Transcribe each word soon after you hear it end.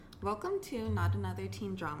Welcome to Not Another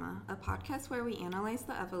Teen Drama, a podcast where we analyze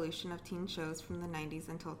the evolution of teen shows from the 90s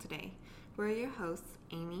until today. We're your hosts,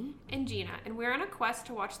 Amy and Gina, and we're on a quest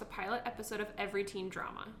to watch the pilot episode of every teen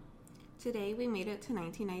drama. Today we made it to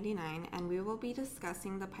 1999, and we will be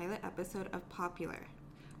discussing the pilot episode of Popular.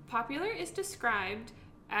 Popular is described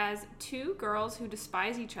as two girls who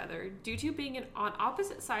despise each other due to being on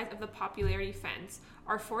opposite sides of the popularity fence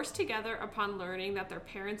are forced together upon learning that their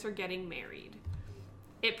parents are getting married.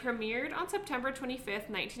 It premiered on September 25th,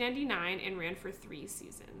 1999 and ran for 3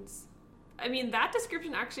 seasons. I mean, that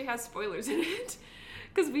description actually has spoilers in it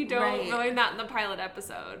because we don't learn that in the pilot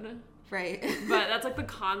episode. Right. But that's like the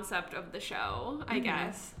concept of the show, I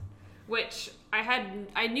guess. Which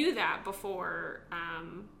I knew that before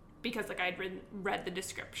because like I'd read the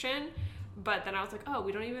description. But then I was like, oh,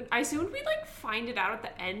 we don't even... I assumed we'd like find it out at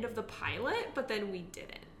the end of the pilot, but then we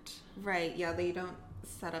didn't. Right, yeah, they don't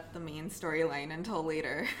set up the main storyline until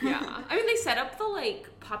later. Yeah. I mean, they set up the, like,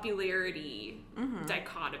 popularity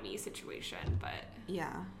dichotomy situation, but...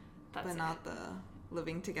 Yeah. That's but not the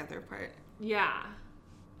living together part. Yeah.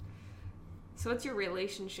 So what's your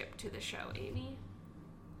relationship to the show, Amy?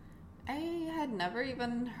 I had never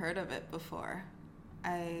even heard of it before.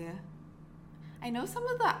 I know some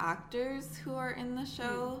of the actors who are in the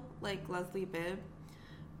show, like Leslie Bibb,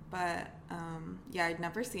 but, yeah, I'd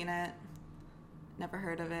never seen it. Never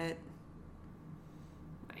heard of it.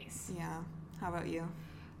 Nice. Yeah. How about you?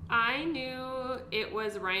 I knew it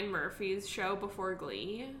was Ryan Murphy's show before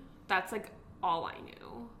Glee. That's like all I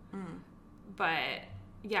knew. But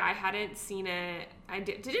yeah, I hadn't seen it. I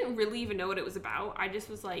didn't really even know what it was about. I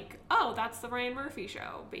just was like, oh, that's the Ryan Murphy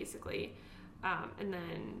show, basically. And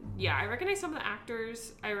then, yeah, I recognized some of the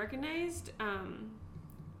actors. I recognized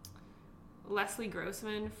Leslie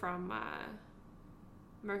Grossman from...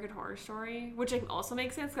 American Horror Story, which like also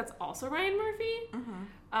makes sense. That's also Ryan Murphy.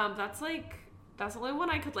 That's the only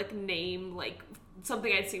one I could like name like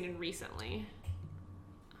something I'd seen in recently.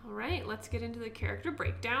 All right, let's get into the character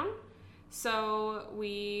breakdown. So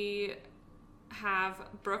we have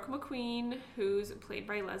Brooke McQueen, who's played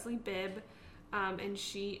by Leslie Bibb, and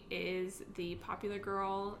she is the popular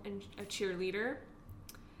girl and a cheerleader.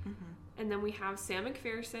 And then we have Sam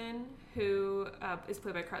McPherson, who is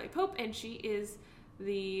played by Carly Pope, and she is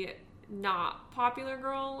the not popular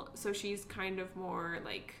girl, so she's kind of more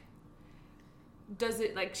like does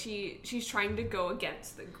it like she's trying to go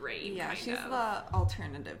against the grain. Yeah, she's the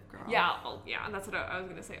alternative girl. Yeah, that's what I was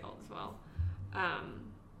gonna say as well.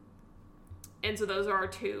 And so those are our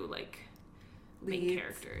two like main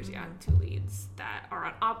characters, two leads that are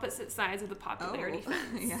on opposite sides of the popularity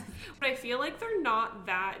fence. Yeah. But I feel like they're not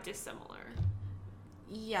that dissimilar.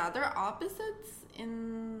 Yeah, they're opposites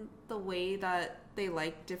in the way that they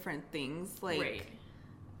like different things. Like,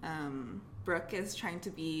 Brooke is trying to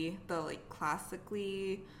be the like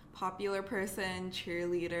classically popular person,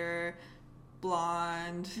 cheerleader,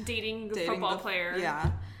 blonde, dating the football player.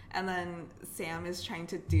 Yeah, and then Sam is trying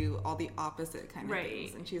to do all the opposite kind of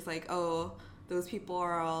things, and she's like, oh, those people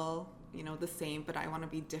are all the same, but I want to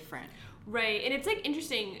be different. Right, and it's like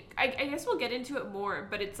interesting. I guess we'll get into it more,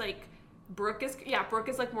 but it's like. Brooke is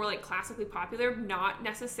like more like classically popular, not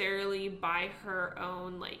necessarily by her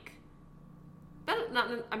own like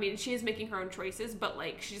I mean, she is making her own choices, but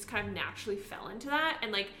like she just kind of naturally fell into that,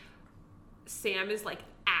 and like Sam is like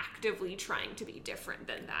actively trying to be different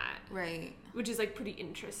than that. Right. Which is like pretty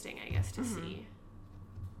interesting, I guess, to see.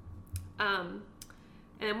 And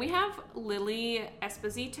then we have Lily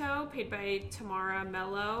Esposito, played by Tamara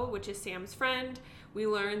Mello, which is Sam's friend. We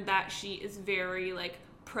learned that she is very like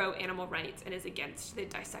pro animal rights and is against the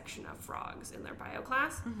dissection of frogs in their bio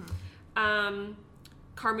class.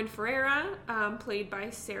 Carmen Ferreira, played by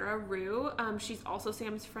Sarah Rue. She's also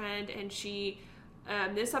Sam's friend, and she,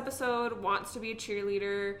 this episode, wants to be a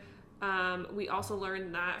cheerleader. We also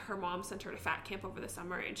learned that her mom sent her to fat camp over the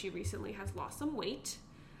summer, and she recently has lost some weight.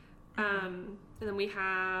 And then we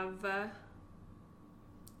have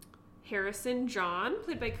Harrison John,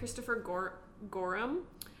 played by Christopher Gorham.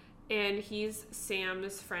 And he's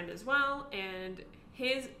Sam's friend as well, and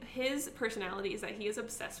his personality is that he is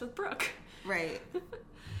obsessed with Brooke. Right.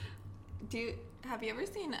 Have you ever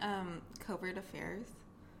seen Covert Affairs?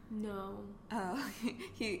 No. Oh,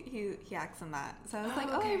 he acts in that. So I was like,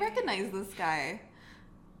 okay. Oh, I recognize this guy.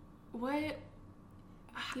 What?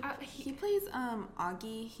 He plays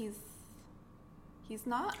Augie. He's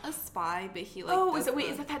not a spy, but he like. Oh, is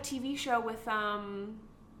that TV show with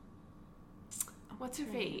What's her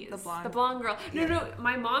face? The blonde girl. No.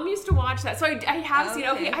 My mom used to watch that, so I have seen.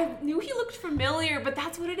 Okay, I knew he looked familiar, but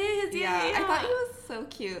that's what it is. Yeah. I thought he was so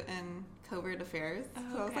cute in Covert Affairs.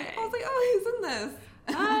 So I was like, oh, he's in this.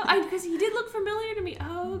 Oh, because he did look familiar to me.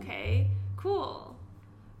 Oh, okay. Cool.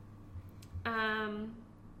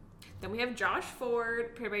 Then we have Josh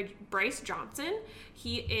Ford, played by Bryce Johnson.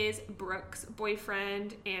 He is Brooke's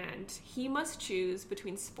boyfriend, and he must choose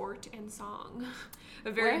between sport and song.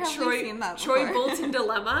 A very Troy Bolton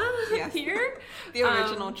dilemma here. The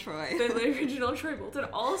original Troy. The original Troy Bolton.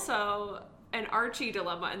 Also, an Archie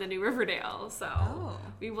dilemma in the new Riverdale. So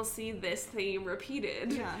we will see this theme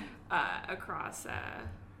repeated across...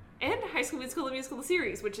 and High School Musical, the musical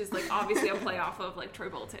series, which is like obviously a play off of like Troy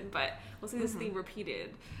Bolton, but we'll see this theme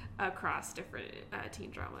repeated across different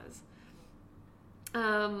teen dramas.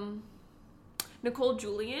 Nicole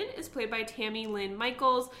Julian is played by Tammy Lynn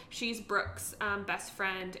Michaels. She's Brooke's best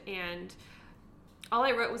friend, and all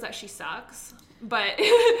I wrote was that she sucks, but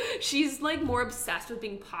she's like more obsessed with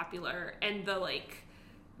being popular and the like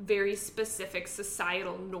very specific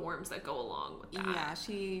societal norms that go along with that. Yeah,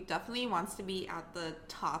 she definitely wants to be at the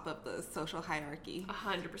top of the social hierarchy.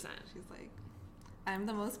 100%. She's like, I'm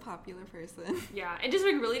the most popular person. Yeah, and just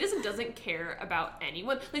like really doesn't care about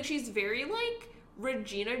anyone. Like she's very like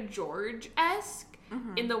Regina George-esque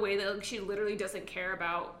in the way that like, she literally doesn't care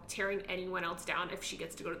about tearing anyone else down if she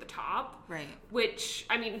gets to go to the top. Right. Which,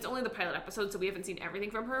 I mean, it's only the pilot episode, so we haven't seen everything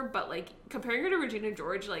from her, but like comparing her to Regina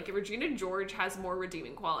George, like Regina George has more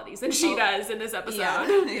redeeming qualities than she does in this episode.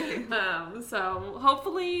 Yeah. So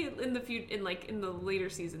hopefully in the later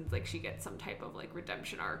seasons, like she gets some type of like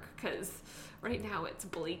redemption arc, because right now it's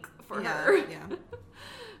bleak for her.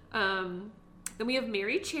 Yeah. Then we have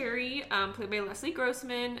Mary Cherry, played by Leslie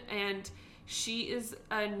Grossman, and she is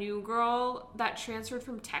a new girl that transferred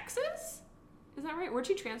from Texas. Is that right? Where'd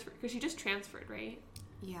she transfer? Because she just transferred, right?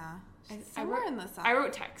 Yeah. Somewhere in the South. I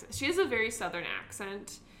wrote Texas. She has a very Southern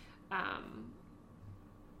accent.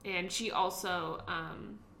 And she also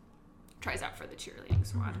tries out for the cheerleading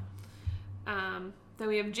squad. Then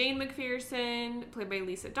we have Jane McPherson, played by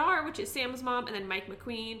Lisa Darr, which is Sam's mom, and then Mike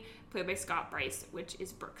McQueen, played by Scott Bryce, which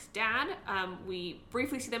is Brooke's dad. We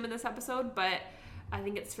briefly see them in this episode, but I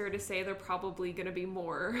think it's fair to say they're probably going to be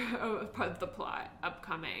more part of the plot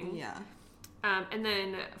upcoming. Yeah. And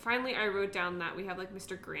then finally I wrote down that we have like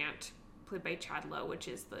Mr. Grant, played by Chad Lowe, which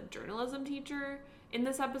is the journalism teacher in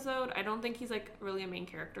this episode. I don't think he's like really a main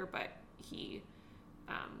character, but he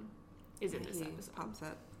is in this episode. Pops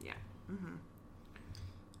up. Yeah. Mm-hmm.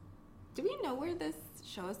 Do we know where this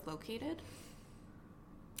show is located?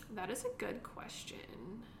 That is a good question.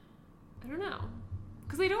 I don't know.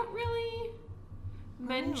 Because they don't really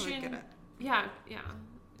mention... Yeah.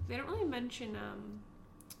 They don't really mention...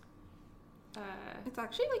 it's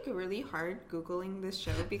actually like really hard Googling this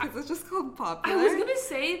show because it's just called Popular. I was going to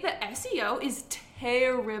say the SEO is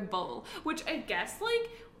terrible, which I guess like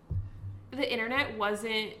the internet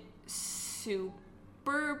wasn't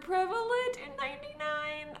super prevalent in 99.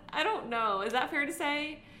 I don't know. Is that fair to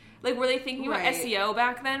say? Like, were they thinking about SEO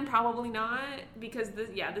back then? Probably not, because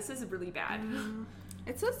this is really bad.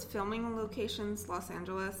 It says filming locations Los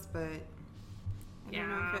Angeles, but I don't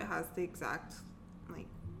know if it has the exact like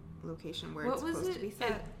location where it's supposed to be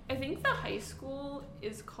set. I think the high school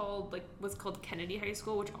was called Kennedy High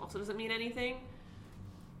School, which also doesn't mean anything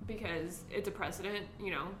because it's a president.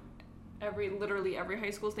 You know, literally every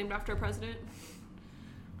high school is named after a president.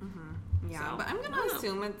 Yeah, so, but I'm gonna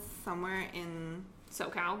assume it's somewhere in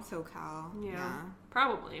SoCal. Yeah,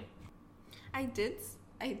 probably. I did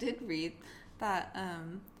read that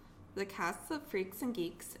the casts of Freaks and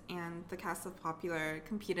Geeks and the cast of Popular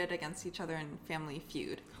competed against each other in Family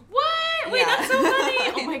Feud. What? Wait, that's so funny!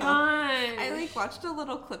 Oh my god! I watched a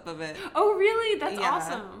little clip of it. Oh really? That's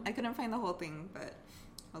awesome. I couldn't find the whole thing, but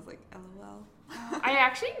I was like, LOL. I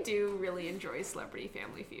actually do really enjoy Celebrity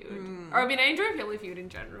Family Feud. Or I mean, I enjoy Family Feud in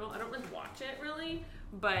general. I don't like watch it really,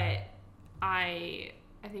 but I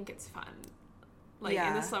think it's fun.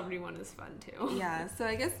 And the celebrity one is fun too. Yeah, so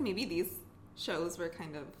I guess maybe these shows were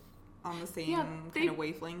kind of on the same kind of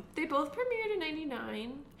wavelength. They both premiered in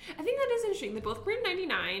 99. I think that is interesting. They both premiered in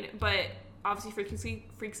 99, but obviously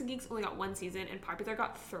Freaks and Geeks only got one season and Popular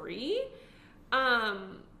got 3.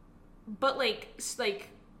 But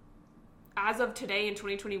as of today in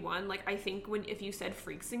 2021, I think if you said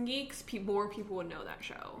Freaks and Geeks, more people would know that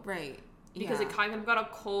show. Right. Because it kind of got a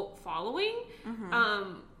cult following.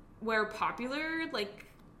 Where Popular,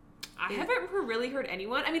 I haven't really heard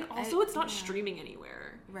anyone. I mean, also it's not streaming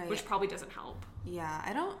anywhere, which probably doesn't help. Yeah,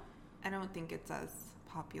 I don't think it's as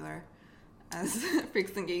popular as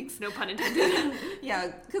Freaks and Geeks. No pun intended.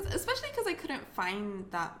 Yeah, especially because I couldn't find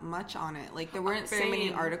that much on it. There weren't very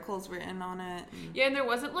many articles written on it. Yeah, and there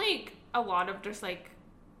wasn't a lot of just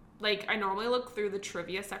like, I normally look through the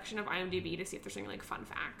trivia section of IMDb to see if there's any, like, fun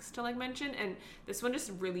facts to, like, mention, and this one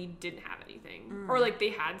just really didn't have anything. Or, like,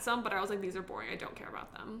 they had some, but I was like, these are boring, I don't care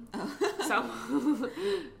about them. So.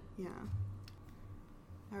 Yeah.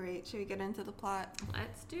 Alright, should we get into the plot?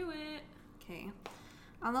 Let's do it. Okay.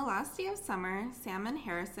 On the last day of summer, Sam and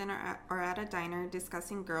Harrison are at a diner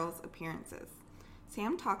discussing girls' appearances.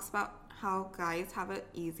 Sam talks about how guys have it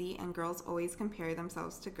easy and girls always compare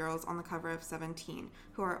themselves to girls on the cover of 17,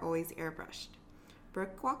 who are always airbrushed.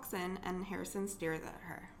 Brooke walks in and Harrison stares at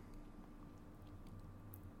her.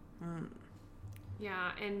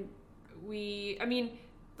 Yeah, and the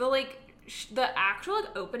actual,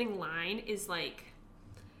 like, opening line is, like,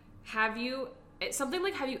 it's something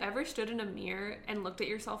like, have you ever stood in a mirror and looked at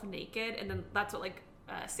yourself naked? And then that's what, like,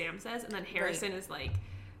 Sam says. And then Harrison is like,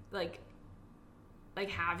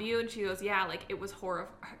 have you? And she goes, yeah, like, it was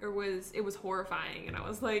horrifying. And I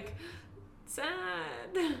was like,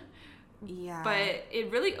 sad. Yeah. But it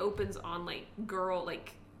really opens on, like,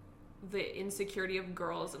 the insecurity of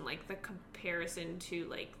girls and, like, the comparison to,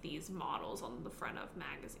 like, these models on the front of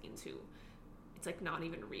magazines who it's, like, not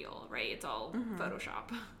even real, right? It's all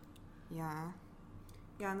Photoshop. Yeah.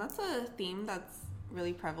 Yeah, and that's a theme that's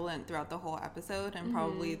really prevalent throughout the whole episode and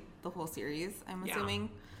probably the whole series, I'm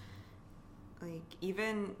assuming. Like,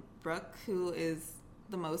 even Brooke, who is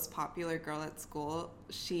the most popular girl at school,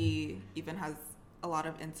 she even has a lot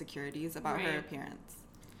of insecurities about her appearance.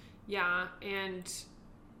 Yeah, and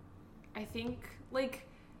I think, like,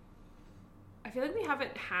 I feel like we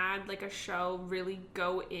haven't had, like, a show really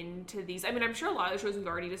go into these. I mean, I'm sure a lot of the shows we've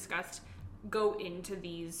already discussed go into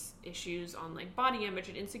these issues on, like, body image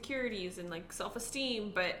and insecurities and, like,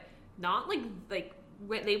 self-esteem, but not like they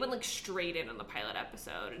went, like, straight in on the pilot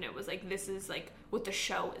episode, and it was like, this is, like, what the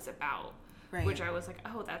show is about, which I was like,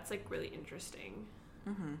 oh, that's, like, really interesting.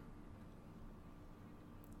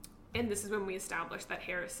 And this is when we established that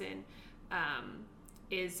Harrison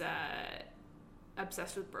is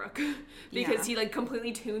obsessed with Brooke because he, like,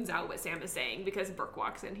 completely tunes out what Sam is saying because Brooke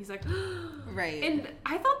walks in. He's like, right. And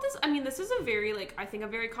I thought this is a very, like, I think a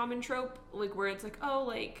very common trope, like, where it's like, oh,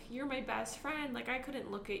 like, you're my best friend, like, I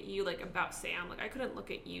couldn't look at you, like, about Sam, like, I couldn't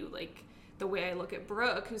look at you, like, the way I look at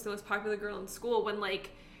Brooke, who's the most popular girl in school, when,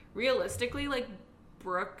 like, realistically, like,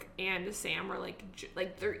 Brooke and Sam are, like,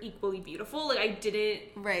 they're equally beautiful. Like, I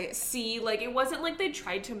didn't see, like, it wasn't like they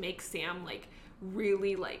tried to make Sam, like,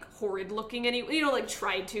 really, like, horrid looking like,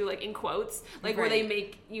 tried to, like, in quotes, like, where they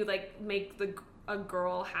make a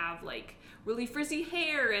girl have, like, really frizzy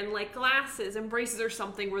hair and, like, glasses and braces or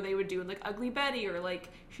something, where they would do in, like, Ugly Betty or, like,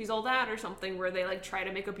 She's All That or something, where they, like, try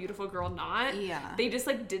to make a beautiful girl not. Yeah. They just,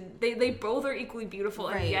 like, they both are equally beautiful,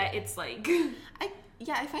 and yet it's, like...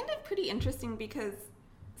 I find it pretty interesting because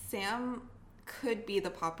Sam could be the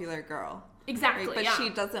popular girl. Exactly, right? But she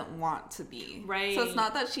doesn't want to be. Right. So it's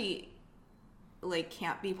not that she, like,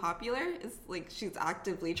 can't be popular. It's like she's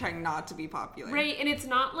actively trying not to be popular. Right, and it's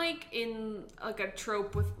not like in, like, a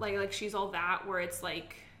trope with, like She's All That, where it's,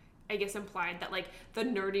 like, I guess implied that, like, the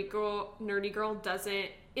nerdy girl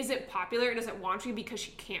isn't popular and doesn't want to be because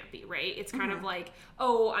she can't be, right? It's kind of like,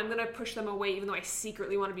 oh, I'm gonna push them away even though I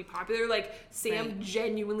secretly want to be popular. Like, Sam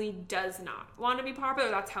genuinely does not want to be popular.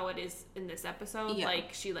 That's how it is in this episode. Yeah.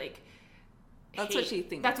 Like, she, like... That's what she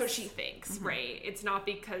thinks. That's what she thinks, right? It's not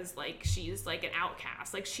because, like, she's, like, an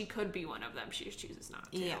outcast. Like, she could be one of them. She just chooses not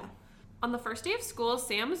to. Yeah. On the first day of school,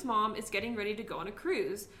 Sam's mom is getting ready to go on a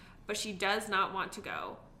cruise, but she does not want to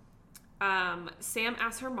go. Sam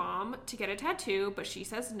asks her mom to get a tattoo, but she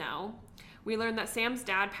says no. We learn that Sam's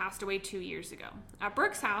dad passed away 2 years ago. At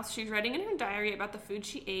Brooke's house, she's writing in her diary about the food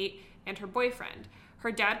she ate and her boyfriend.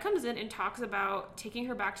 Her dad comes in and talks about taking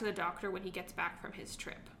her back to the doctor when he gets back from his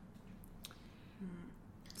trip.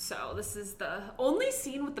 So this is the only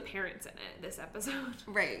scene with the parents in it, this episode.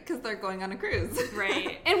 Right, because they're going on a cruise.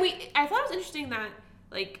 Right. And I thought it was interesting that,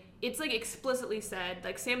 like, it's, like, explicitly said,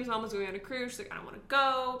 like, Sam's mom was going on a cruise. She's like, I don't want to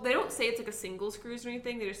go. They don't say it's, like, a singles cruise or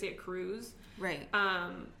anything. They just say a cruise. Right.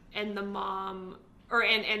 And the mom,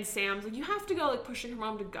 and Sam's like, you have to go, like, pushing her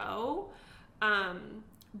mom to go.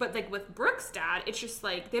 But, like, with Brooke's dad, it's just,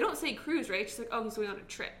 like, they don't say cruise, right? It's just like, oh, he's going on a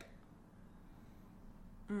trip.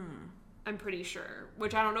 I'm pretty sure.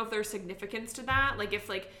 Which I don't know if there's significance to that. Like, if,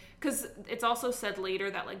 like, because it's also said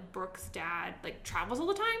later that, like, Brooke's dad, like, travels all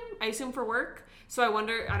the time, I assume for work. So I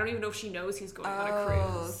wonder, I don't even know if she knows he's going on a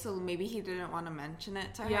cruise. So maybe he didn't want to mention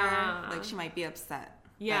it to her. Like, she might be upset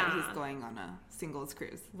that he's going on a singles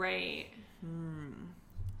cruise. Right.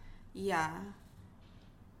 Yeah.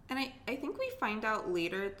 And I think we find out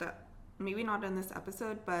later that, maybe not in this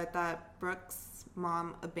episode, but that Brooke's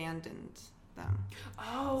mom abandoned them.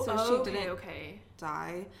 Oh, so she didn't okay.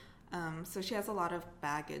 die. So she has a lot of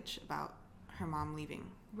baggage about her mom leaving.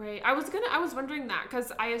 Right. I was wondering that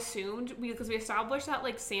because I assumed, because we established that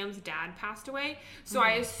like Sam's dad passed away, so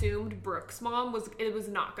I assumed Brooke's mom was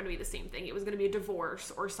not going to be the same thing. It was going to be a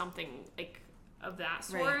divorce or something like of that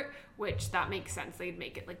sort, right. Which that makes sense. They'd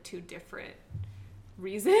make it like two different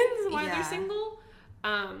reasons why they're single.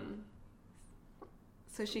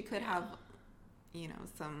 So she could have,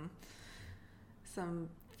 some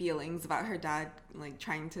feelings about her dad, like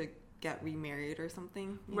trying to get remarried or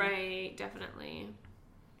something. Right, definitely.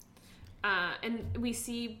 And we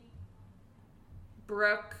see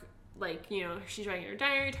Brooke, like, she's writing her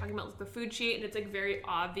diary, talking about like, the food she ate, and it's like very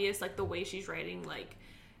obvious, like the way she's writing, like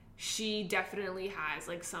she definitely has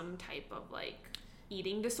like some type of like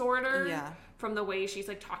eating disorder from the way she's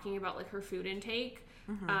like talking about like her food intake.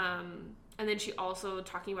 And then she also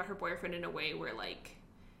talking about her boyfriend in a way where like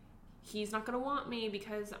he's not gonna want me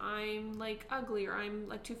because I'm like ugly or I'm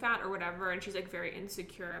like too fat or whatever, and she's like very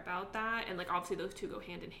insecure about that, and like obviously those two go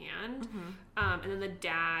hand in hand. And then the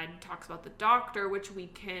dad talks about the doctor, which we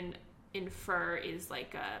can infer is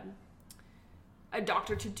like a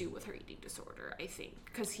doctor to do with her eating disorder, I think,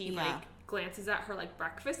 because he like glances at her like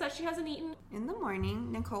breakfast that she hasn't eaten. In the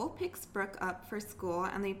morning, Nicole picks Brooke up for school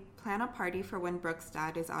and they plan a party for when Brooke's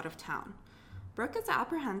dad is out of town. Brooke is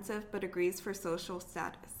apprehensive but agrees for social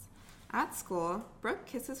status. At school, Brooke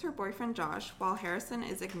kisses her boyfriend Josh while Harrison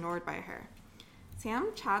is ignored by her.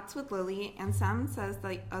 Sam chats with Lily, and Sam says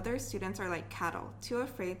that other students are like cattle, too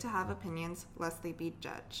afraid to have opinions lest they be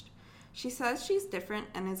judged. She says she's different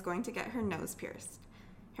and is going to get her nose pierced.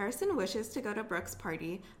 Harrison wishes to go to Brooke's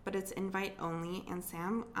party, but it's invite only, and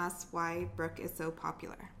Sam asks why Brooke is so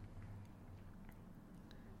popular.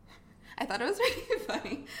 I thought it was really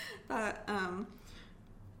funny that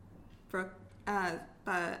Brooke,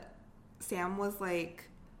 that Sam was like,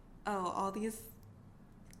 oh, all these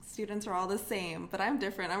students are all the same, but I'm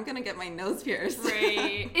different. I'm gonna get my nose pierced.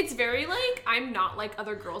 Right. It's very like, I'm not like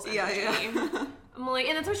other girls energy. Yeah. I'm like,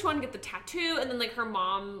 and that's why she wanted to get the tattoo, and then like her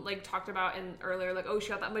mom like talked about earlier, like, oh, she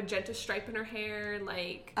got that magenta stripe in her hair,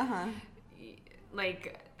 like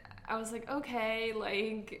like I was like, okay,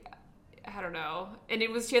 like I don't know. And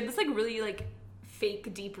she had this like really like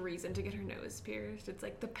fake deep reason to get her nose pierced. It's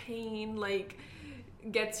like the pain like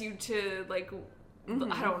gets you to like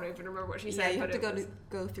I don't even remember what she said. Yeah, you have to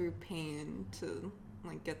go through pain to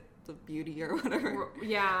like get the beauty or whatever.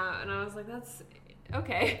 Yeah, and I was like, that's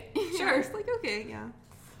okay. Sure. It's like okay, yeah.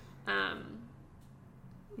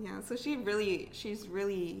 Yeah, so she's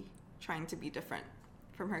really trying to be different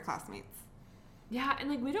from her classmates. Yeah, and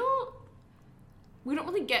like we don't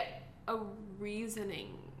really get a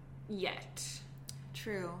reasoning yet.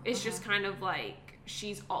 True. It's just kind of like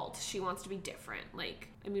she's alt. She wants to be different. Like,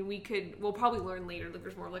 I mean, we'll probably learn later that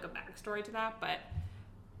there's more like a backstory to that, but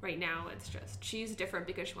right now it's just she's different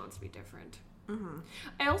because she wants to be different.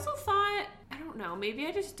 I also thought, I don't know, maybe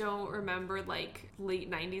I just don't remember like late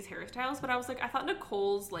 90s hairstyles, but I was like, I thought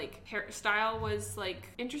Nicole's like hairstyle was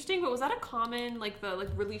like interesting, but was that a common, like the like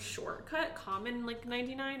really short cut common like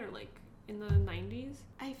 99 or like in the 90s?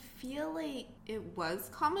 I feel like it was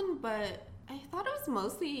common, but I thought it was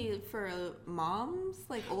mostly for moms,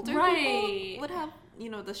 like older people would have,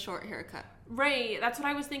 the short haircut. Right, that's what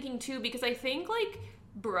I was thinking too, because I think like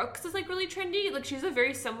Brooks is like really trendy. Like she's a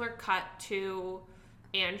very similar cut to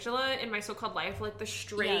Angela in My So-Called Life, like the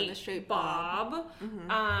straight bob.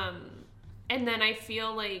 And then I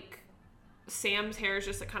feel like Sam's hair is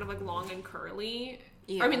just like kind of like long and curly.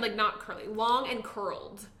 Yeah. I mean, like not curly, long and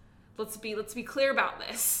curled. Let's be clear about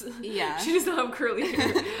this. Yeah. She does not have curly hair.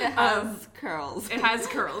 It has curls. It has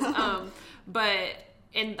curls.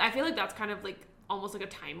 And I feel like that's kind of like almost like a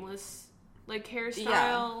timeless like hairstyle.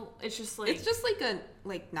 Yeah. It's just like a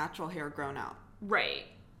like natural hair grown out. Right.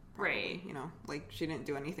 Probably, right. Like she didn't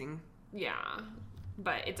do anything. Yeah.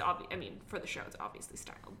 But it's obvious. I mean, for the show, it's obviously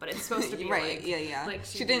styled, but it's supposed to be right. Like, yeah. Like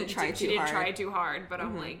she didn't try too hard. But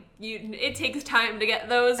I'm like, it takes time to get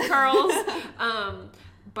those curls.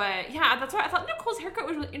 But yeah, that's why I thought Nicole's haircut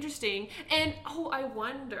was really interesting. And I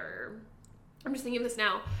wonder, I'm just thinking of this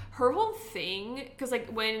now, her whole thing, because like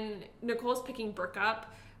when Nicole's picking Brooke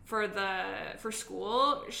up for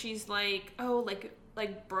school, she's like, oh,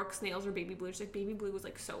 like Brooke's nails are baby blue. She's like, baby blue was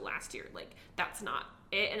like so last year, like that's not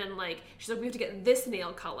it. And then like she's like, we have to get this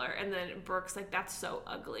nail color, and then Brooke's like, that's so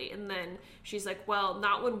ugly. And then she's like, well,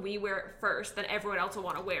 not when we wear it first, then everyone else will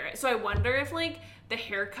want to wear it. So I wonder if like the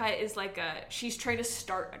haircut is like she's trying to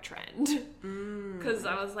start a trend, because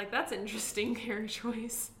I was like, that's interesting hair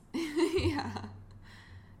choice.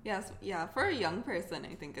 Yeah, for a young person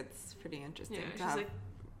I think it's pretty interesting to have like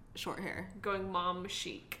short hair, going mom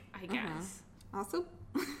chic, I guess. Also,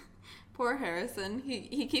 Poor Harrison.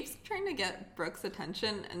 He keeps trying to get Brooke's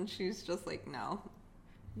attention, and she's just like, no.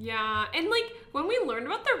 Yeah, and like when we learned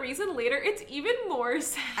about the reason later, it's even more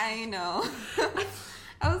sad. I know.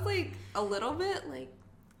 I was like a little bit like,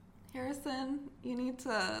 Harrison, you need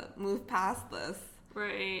to move past this.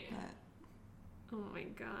 Right. But... oh my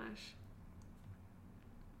gosh.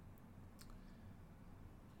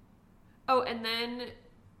 Oh, and then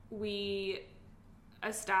we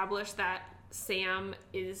established that Sam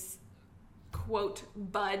is, quote,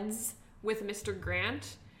 buds with Mr.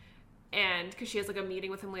 Grant. And because she has like a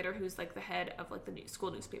meeting with him later, who's like the head of like the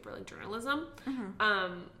school newspaper, like journalism. Mm-hmm.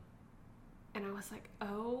 And I was like,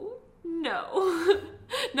 oh no,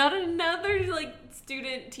 not another like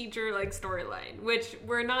student teacher like storyline, which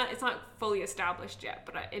it's not fully established yet,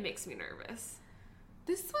 but it makes me nervous.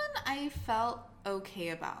 This one I felt okay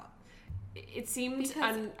about. It seemed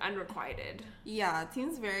unrequited. Yeah, it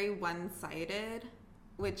seems very one-sided,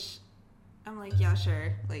 which I'm like, yeah,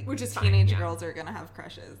 sure. Like, which is teenage fine, girls are gonna have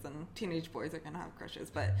crushes, and teenage boys are gonna have crushes,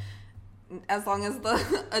 but as long as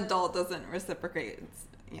the adult doesn't reciprocate,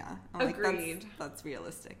 yeah. I'm agreed. Like, that's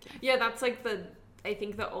realistic. Yeah, that's like I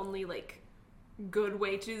think the only like good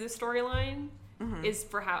way to do the storyline is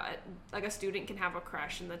for how like a student can have a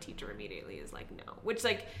crush and the teacher immediately is like no, which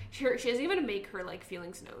like she doesn't even make her like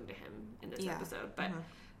feelings known to him in this episode, but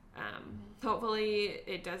hopefully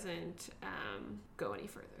it doesn't go any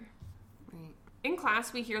further. Right. In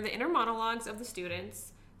class, we hear the inner monologues of the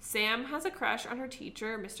students. Sam has a crush on her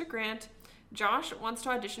teacher, Mr. Grant. Josh wants to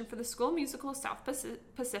audition for the school musical South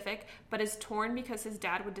Pacific, but is torn because his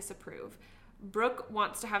dad would disapprove. Brooke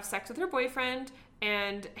wants to have sex with her boyfriend,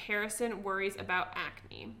 and Harrison worries about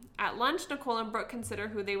acne. At lunch, Nicole and Brooke consider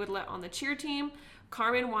who they would let on the cheer team.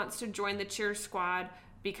 Carmen wants to join the cheer squad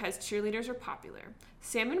because cheerleaders are popular.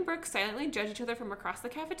 Sam and Brooke silently judge each other from across the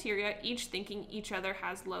cafeteria, each thinking each other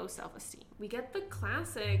has low self-esteem. We get the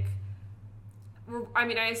classic... I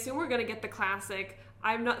mean, I assume we're going to get the classic,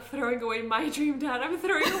 I'm not throwing away my dream dad, I'm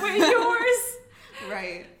throwing away yours.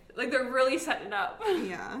 Right. Like, they're really setting it up.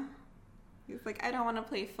 Yeah. He's like, I don't want to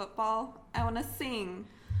play football. I want to sing.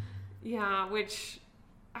 Yeah, which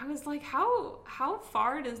I was like, how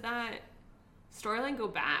far does that storyline go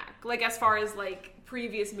back? Like, as far as, like,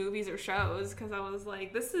 previous movies or shows? Because I was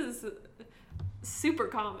like, this is super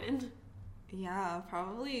common. Yeah,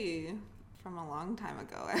 probably from a long time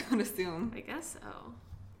ago, I would assume. I guess so.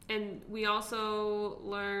 And we also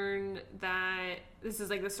learn that this is,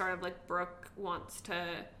 like, the start of, like, Brooke wants to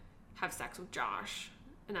have sex with Josh.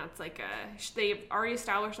 And that's like they've already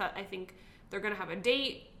established that I think they're going to have a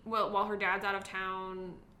date while her dad's out of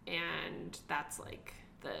town. And that's like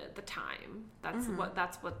the time. That's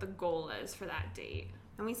what the goal is for that date.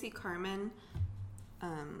 And we see Carmen.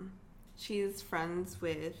 She's friends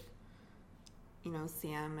with,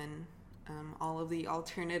 Sam and all of the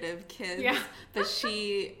alternative kids. Yeah. But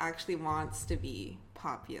she actually wants to be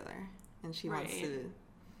popular. And she wants to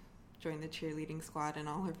join the cheerleading squad, and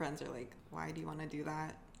all her friends are like, why do you want to do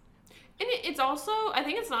that? And it's also, I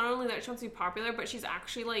think it's not only that she wants to be popular, but she's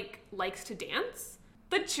actually like likes to dance.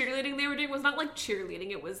 The cheerleading they were doing was not like cheerleading,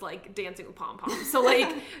 it was like dancing with pom-poms. So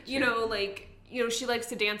like, she likes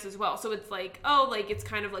to dance as well. So it's like, oh, like it's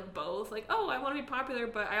kind of like both. Like, oh, I want to be popular,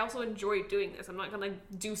 but I also enjoy doing this. I'm not going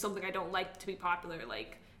to do something I don't like to be popular.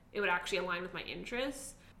 Like, it would actually align with my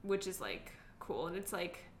interests, which is like cool. And it's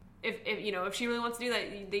like, if she really wants to do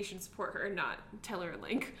that, they should support her and not tell her,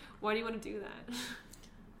 like, why do you want to do that?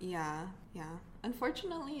 Yeah.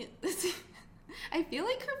 Unfortunately, I feel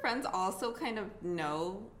like her friends also kind of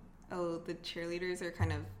know, the cheerleaders are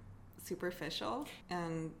kind of superficial,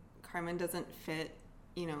 and Carmen doesn't fit,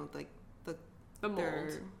 like the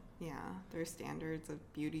mold. Their standards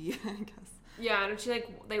of beauty, I guess. Yeah, and she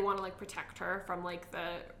they want to protect her from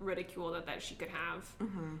the ridicule that she could have.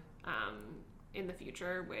 In the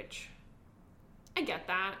future, which I get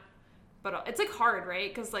that, but it's hard, right?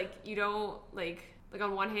 Because you don't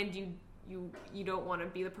on one hand you don't want to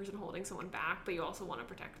be the person holding someone back, but you also want to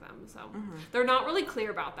protect them. So they're not really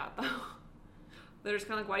clear about that, though. They're just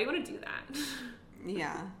kind of why do you want to do that?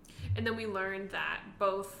 Yeah. And then we learned that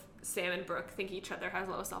both Sam and Brooke think each other has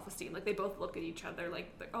low self-esteem. They both look at each other like,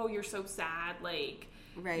 oh, you're so sad.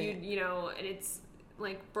 Right. And it's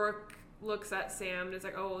Brooke looks at Sam and is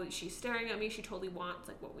like, oh, she's staring at me. She totally wants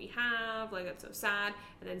what we have. That's so sad.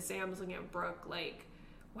 And then Sam's looking at Brooke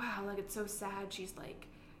wow, it's so sad. She's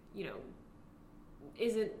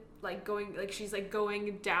isn't going she's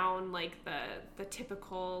going down the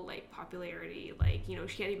typical popularity.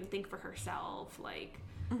 She can't even think for herself.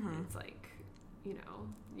 It's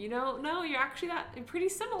no, you're actually pretty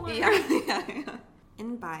similar. Yeah.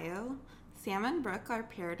 In bio, Sam and Brooke are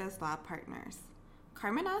paired as lab partners.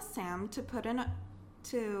 Carmen asks Sam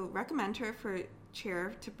to recommend her for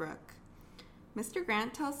cheer to Brooke. Mr.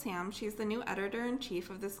 Grant tells Sam she's the new editor-in-chief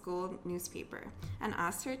of the school newspaper and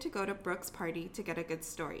asks her to go to Brooke's party to get a good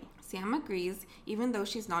story. Sam agrees, even though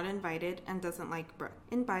she's not invited and doesn't like Brooke.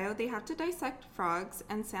 In bio, they have to dissect frogs,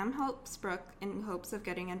 and Sam helps Brooke in hopes of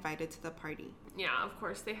getting invited to the party. Yeah, of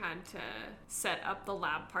course they had to set up the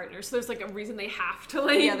lab partners, so there's like a reason they have to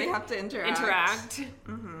like... Yeah, they have to interact.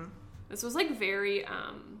 Mm-hmm. This was like very,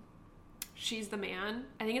 she's the man.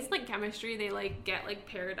 I think it's like chemistry, they like get like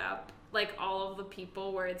paired up. Like all of the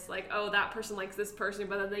people where it's like, oh, that person likes this person,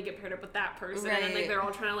 but then they get paired up with that person, right. And then like they're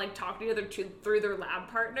all trying to like talk to each other through their lab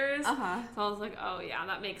partners. Uh-huh. So I was like, oh yeah,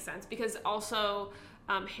 that makes sense, because also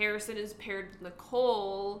Harrison is paired with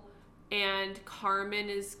Nicole and Carmen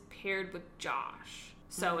is paired with Josh.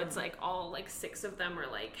 So it's like all like 6 of them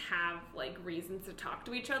are like have like reasons to talk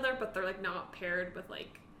to each other, but they're like not paired with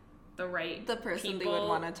like the person people they would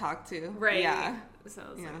want to talk to. Right. Yeah. So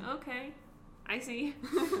I was like, okay, I see.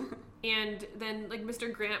 And then, like,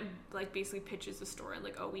 Mr. Grant, like, basically pitches the story.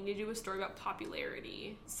 Like, oh, we need to do a story about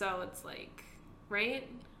popularity. So it's like, right?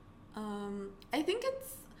 I think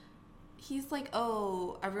he's like,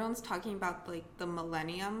 oh, everyone's talking about, like, the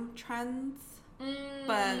millennium trends.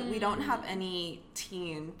 But we don't have any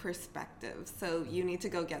teen perspectives, so you need to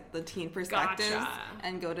go get the teen perspectives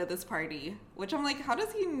and go to this party. Which I'm like, how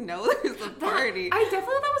does he know there's a party? I definitely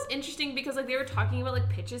thought that was interesting, because like they were talking about like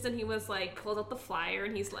pitches, and he was like pulled out the flyer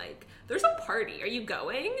and he's like, "There's a party. Are you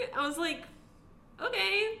going?" I was like,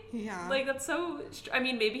 okay, yeah. Like that's so. I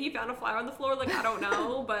mean, maybe he found a flyer on the floor. Like I don't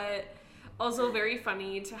know, but also very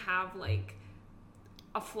funny to have like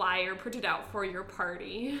a flyer printed out for your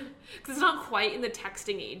party, because it's not quite in the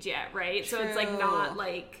texting age yet, right? True. So it's like not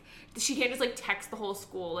like she can't just like text the whole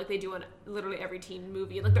school like they do in literally every teen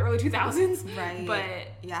movie in like the early 2000s, right? But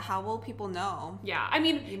yeah, how will people know? Yeah, I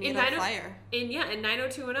mean, you need a flyer. In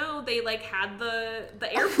 90210 they like had the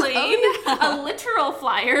airplane a literal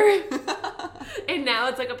flyer, and now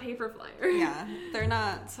it's like a paper flyer. Yeah, they're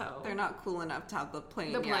not cool enough to have the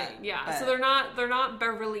plane. Yeah, but... so they're not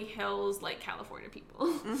Beverly Hills like California people.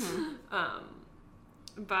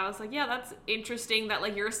 But I was like, yeah, that's interesting that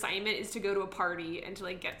like your assignment is to go to a party and to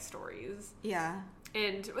like get stories. Yeah.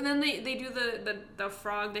 And then they do the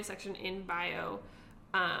frog dissection in bio,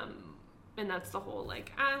 and that's the whole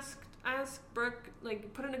like ask Brooke,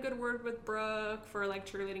 like put in a good word with Brooke for like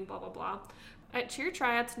cheerleading, blah blah blah. At cheer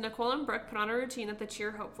tryouts, Nicole and Brooke put on a routine that the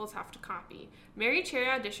cheer hopefuls have to copy. Mary Cherry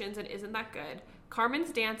auditions and isn't that good.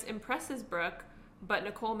 Carmen's dance impresses Brooke, but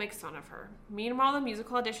Nicole makes fun of her. Meanwhile, the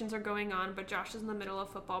musical auditions are going on, but Josh is in the middle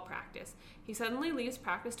of football practice. He suddenly leaves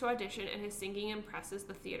practice to audition, and his singing impresses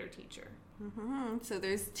the theater teacher. Mm-hmm. So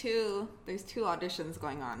there's two auditions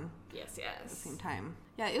going on. Yes. At the same time.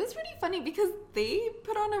 Yeah, it was really funny because they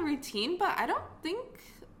put on a routine, but I don't think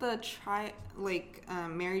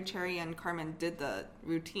Mary Cherry and Carmen did the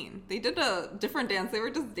routine. They did a different dance. They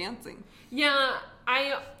were just dancing. Yeah,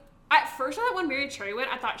 At first, I thought when Mary Cherry went,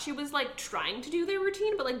 I thought she was, like, trying to do their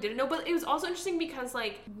routine, but, like, didn't know. But it was also interesting because,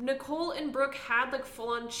 like, Nicole and Brooke had, like,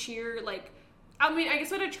 full-on cheer, like... I mean, I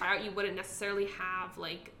guess at a tryout, you wouldn't necessarily have,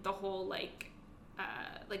 like, the whole, like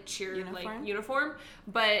cheer, uniform.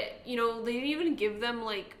 But, you know, they didn't even give them,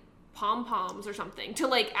 like, pom-poms or something to,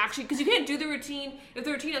 like, actually... Because you can't do the routine. If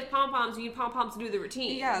the routine has pom-poms, you need pom-poms to do the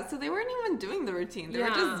routine. Yeah, so they weren't even doing the routine. They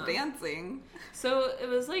were just dancing. So it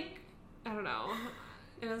was, like... I don't know...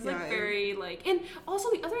 It was, like, very, like... And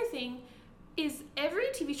also, the other thing is every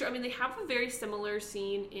TV show... I mean, they have a very similar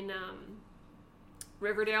scene in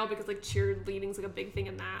Riverdale because, like, cheerleading's, like, a big thing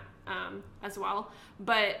in that as well.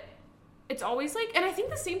 But it's always, like... And I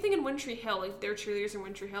think the same thing in One Tree Hill. Like, they're cheerleaders in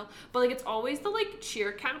One Tree Hill. But, like, it's always the, like,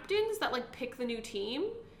 cheer captains that, like, pick the new team.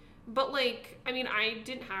 But, like... I mean, I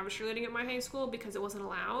didn't have cheerleading at my high school because it wasn't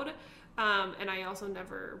allowed. And I also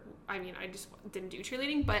never... I mean, I just didn't do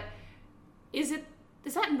cheerleading. But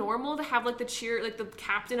is that normal to have, like, the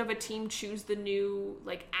captain of a team choose the new,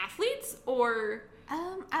 like, athletes? Or...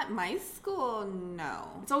 At my school, no.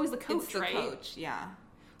 It's always the coach, right? It's the coach, yeah.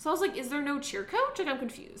 So I was like, is there no cheer coach? Like, I'm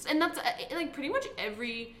confused. And that's, like, pretty much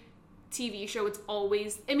every TV show, it's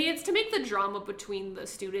always... I mean, it's to make the drama between the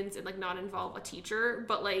students and, like, not involve a teacher.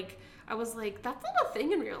 But, like, I was like, that's not a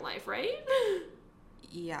thing in real life, right?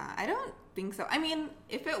 Yeah, I don't think so. I mean,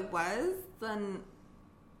 if it was, then,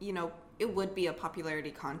 you know... It would be a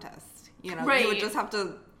popularity contest, you know. Right. You would just have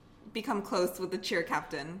to become close with the cheer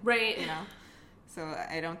captain, right? You know, so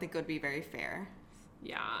I don't think it would be very fair.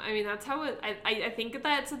 Yeah, I mean that's how it. I think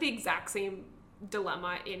that's the exact same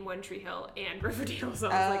dilemma in One Tree Hill and Riverdale. So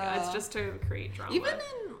I was like, it's just to create drama. Even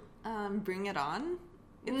in Bring It On.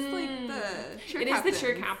 It's like the cheer captain. It is the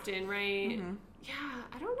cheer captain, right? Mm-hmm. Yeah,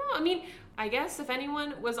 I don't know. I mean, I guess if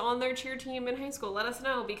anyone was on their cheer team in high school, let us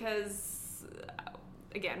know because,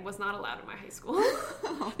 again, was not allowed in my high school.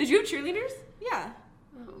 Did you have cheerleaders? Yeah.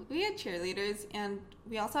 Oh. We had cheerleaders, and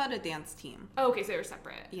we also had a dance team. Oh, okay, so they were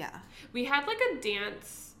separate. Yeah. We had, like, a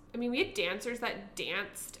dance... I mean, we had dancers that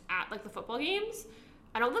danced at, like, the football games.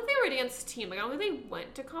 I don't think they were a dance team. Like, I don't think they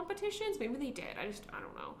went to competitions. Maybe they did. I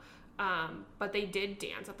don't know. But they did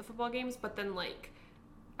dance at the football games, but then, like...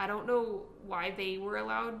 I don't know why they were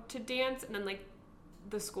allowed to dance, and then, like,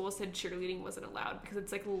 the school said cheerleading wasn't allowed because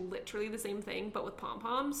it's, like, literally the same thing, but with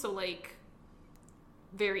pom-poms, so, like,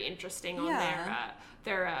 very interesting on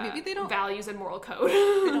their maybe they don't, values and moral code.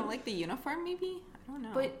 They don't like the uniform, maybe? I don't know.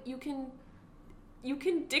 But you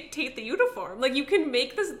can dictate the uniform. Like, you can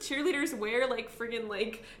make the cheerleaders wear, like, friggin',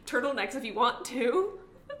 like, turtlenecks if you want to.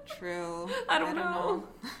 True. I don't know.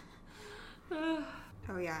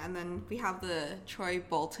 Oh, yeah, and then we have the Troy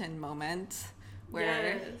Bolton moment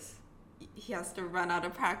where he has to run out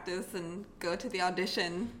of practice and go to the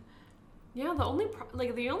audition. Yeah, the only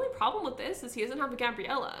problem with this is he doesn't have a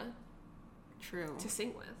Gabriella. True. To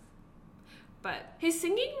sing with. But his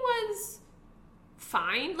singing was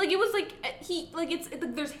fine. Like, it was like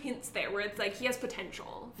there's hints there where it's like he has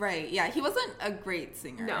potential. Right. Yeah, he wasn't a great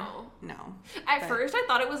singer. No. At first I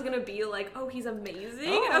thought it was gonna be like, oh, he's amazing.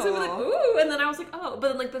 Oh. And I was gonna be like, ooh, and then I was like, oh, but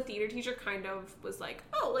then, like, the theater teacher kind of was like,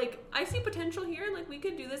 oh, like, I see potential here, and, like, we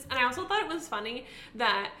could do this. And I also thought it was funny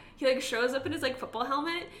that he, like, shows up in his, like, football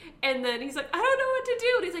helmet, and then he's like, I don't know what to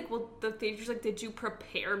do. And he's like, well, the teacher's like, did you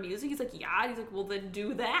prepare music? He's like, yeah. And he's like, well, then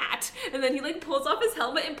do that. And then he, like, pulls off his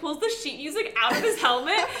helmet and pulls the sheet music out of his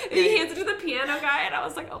helmet, and he hands it to the piano guy, and I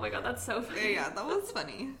was like, oh my god, that's so funny. Yeah, that was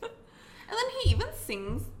funny. And then he even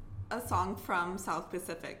sings a song from South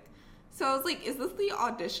Pacific. So I was like, is this the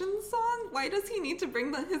audition song? Why does he need to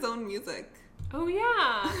bring his own music? Oh,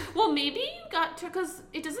 yeah. Well, maybe you got to, because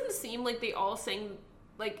it doesn't seem like they all sang,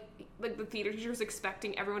 like the theater teacher was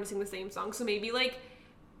expecting everyone to sing the same song. So maybe, like,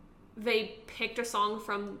 they picked a song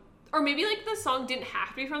from, or maybe, like, the song didn't have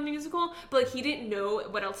to be from the musical, but, like, he didn't know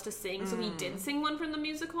what else to sing, so he did sing one from the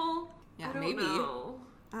musical. Yeah, I don't maybe. know.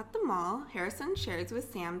 At the mall, Harrison shares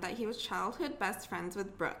with Sam that he was childhood best friends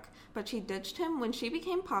with Brooke, but she ditched him when she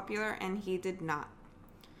became popular and he did not.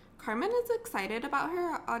 Carmen is excited about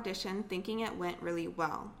her audition, thinking it went really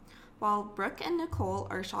well, while Brooke and Nicole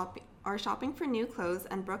are shopping for new clothes,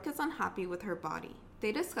 and Brooke is unhappy with her body.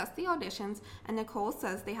 They discuss the auditions, and Nicole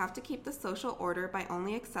says they have to keep the social order by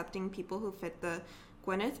only accepting people who fit the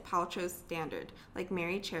Gwyneth Paltrow standard, like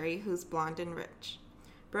Mary Cherry, who's blonde and rich.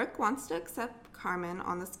 Brooke wants to accept Carmen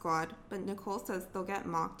on the squad, but Nicole says they'll get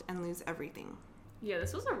mocked and lose everything. Yeah,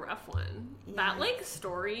 this was a rough one. Yeah. That, like,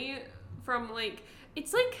 story from, like,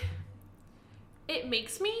 it's, like, it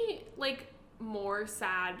makes me, like, more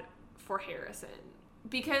sad for Harrison.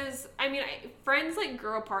 Because, I mean, friends, like,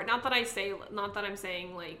 grow apart. Not that I'm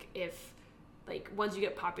saying, like, if, like, once you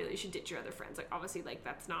get popular, you should ditch your other friends. Like, obviously, like,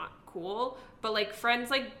 that's not cool. But, like, friends,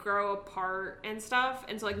 like, grow apart and stuff.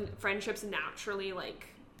 And so, like, friendships naturally, like,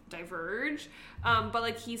 diverge. But,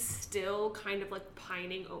 like, he's still kind of, like,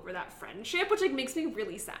 pining over that friendship, which, like, makes me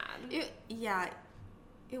really sad.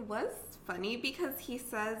 It was funny because he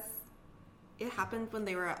says it happened when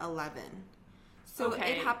they were 11. So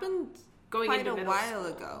it happened quite a while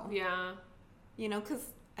ago. Yeah. You know,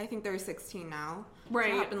 because I think they're 16 now.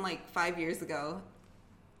 Right. So it happened like 5 years ago.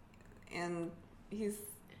 And he's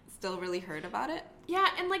still really hurt about it. Yeah,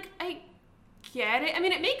 and, like, I get it. I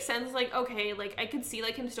mean, it makes sense. Like, okay, like, I could see,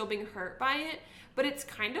 like, him still being hurt by it. But it's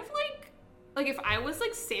kind of like if I was,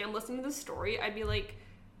 like, Sam listening to the story, I'd be like,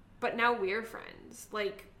 but now we're friends.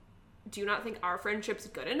 Like, do you not think our friendship's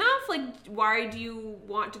good enough? Like, why do you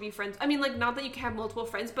want to be friends? I mean, like, not that you can have multiple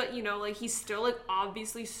friends, but, you know, like, he's still, like,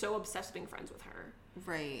 obviously so obsessed with being friends with her.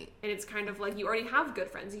 Right. And it's kind of like, you already have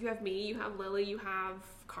good friends. You have me, you have Lily, you have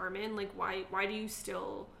Carmen. Like, why do you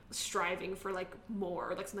still striving for, like,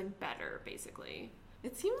 more, like, something better, basically?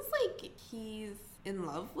 It seems like he's in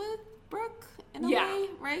love with Brooke in a way,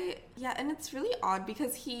 right? Yeah, and it's really odd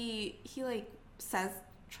because he like, says...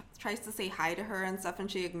 tries to say hi to her and stuff, and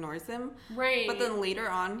she ignores him. Right. But then later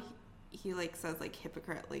on, he like says like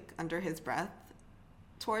hypocrite like under his breath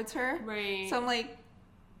towards her. Right. So I'm like,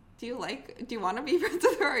 do you want to be friends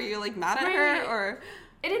with her? Are you like mad at her, or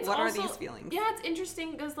what are these feelings? Yeah, it's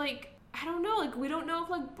interesting because like I don't know, like we don't know if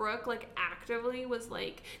like Brooke like actively was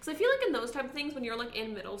like, because I feel like in those type of things when you're like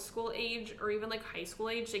in middle school age or even like high school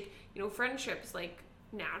age, like, you know, friendships like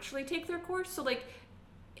naturally take their course. So like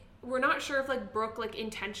we're not sure if, like, Brooke, like,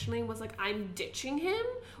 intentionally was like, I'm ditching him,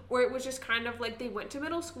 or it was just kind of like they went to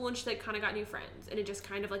middle school and she, like, kind of got new friends, and it just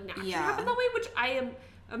kind of, like, naturally happened that way, which I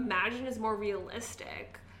imagine is more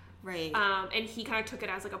realistic. Right. And he kind of took it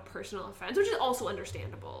as, like, a personal offense, which is also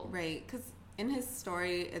understandable. Right, because in his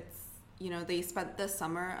story, it's, you know, they spent the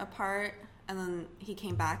summer apart, and then he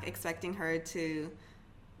came back expecting her to,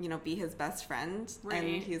 you know, be his best friend. Right.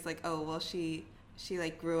 And he's like, oh, well, she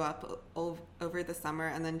like, grew up over the summer,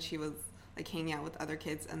 and then she was, like, hanging out with other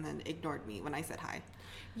kids, and then ignored me when I said hi.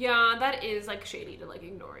 Yeah, that is, like, shady to, like,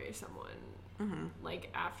 ignore someone,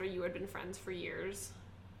 like, after you had been friends for years.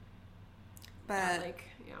 But, like,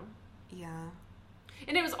 yeah. Yeah.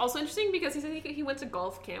 And it was also interesting because he said he went to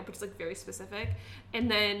golf camp, which is, like, very specific. And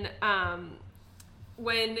then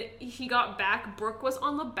when he got back, Brooke was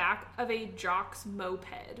on the back of a jock's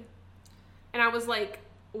moped. And I was like,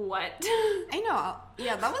 what? I know.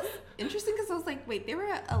 Yeah, that was interesting because I was like, wait, they were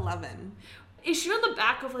at 11. Is she on the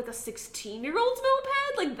back of, like, a 16-year-old's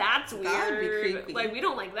moped? Like, that's weird. That would be creepy. Like, we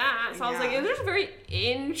don't like that. So I was like, it was just very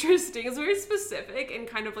interesting. It's very specific and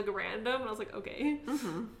kind of, like, random. And I was like, okay.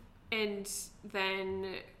 Mm-hmm. And then,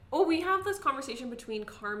 we have this conversation between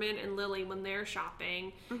Carmen and Lily when they're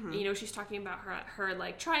shopping. Mm-hmm. You know, she's talking about her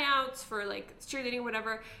like, tryouts for, like, cheerleading or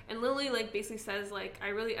whatever. And Lily, like, basically says, like, I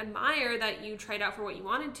really admire that you tried out for what you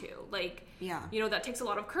wanted to. Like, yeah, you know, that takes a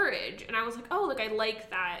lot of courage. And I was like, oh, like, I like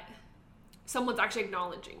that someone's actually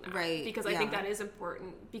acknowledging that. Right. Because I think that is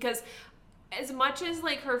important. Because as much as,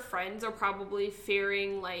 like, her friends are probably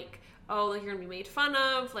fearing, like, oh, like, you're gonna be made fun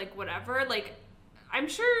of, like, whatever, like, I'm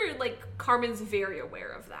sure, like, Carmen's very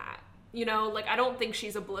aware of that. You know, like, I don't think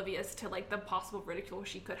she's oblivious to, like, the possible ridicule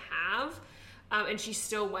she could have. And she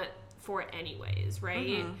still went for it anyways,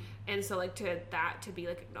 right? Mm-hmm. And so, like, to be,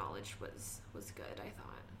 like, acknowledged was good, I thought.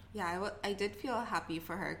 Yeah, I did feel happy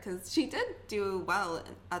for her because she did do well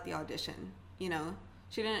at the audition. You know,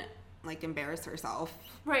 she didn't, like, embarrass herself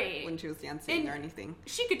right when she was dancing or anything.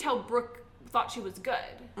 She could tell Brooke thought she was good,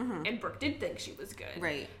 and Brooke did think she was good.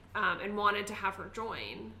 Right. And wanted to have her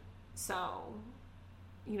join. So,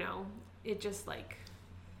 you know, it just, like...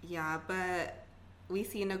 Yeah, but we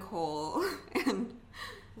see Nicole, and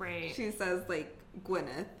she says, like,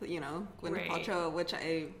 Gwyneth, you know, Gwyneth Paltrow, which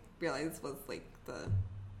I realized was, like, the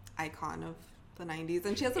icon of the 90s.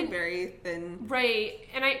 And she has a very thin... Right,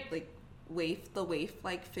 and I... Like, the waif,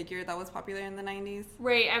 like, figure that was popular in the 90s.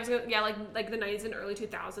 Right, I was gonna... Yeah, like the 90s and early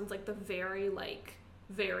 2000s, like, the very, like...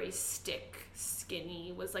 very stick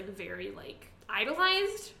skinny was, like, very, like,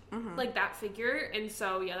 idolized, like, that figure. And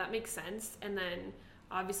so, yeah, that makes sense. And then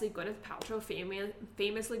obviously Gwyneth Paltrow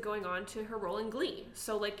famously going on to her role in Glee,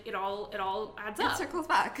 so, like, it all adds up. It circles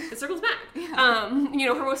back. Yeah. You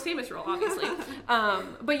know, her most famous role, obviously.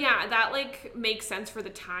 But yeah, that, like, makes sense for the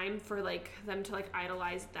time for, like, them to, like,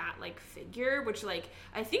 idolize that, like, figure, which, like,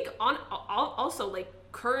 I think also, like,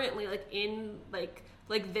 currently, like, in, like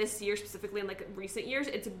this year specifically, in, like, recent years,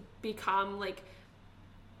 it's become, like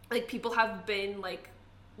people have been, like,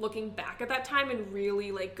 looking back at that time and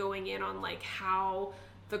really, like, going in on, like, how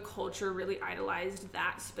the culture really idolized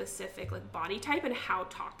that specific, like, body type and how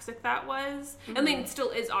toxic that was. I mean, it still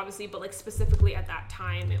is, obviously, but, like, specifically at that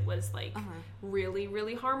time, it was, like, really,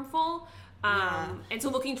 really harmful. And so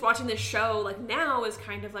watching this show, like, now is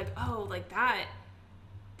kind of like, oh, like,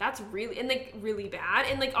 that's really, and, like, really bad.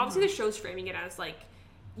 And, like, obviously the show's framing it as, like,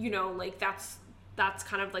 you know, like, that's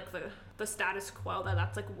kind of, like, the status quo,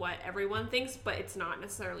 that's, like, what everyone thinks, but it's not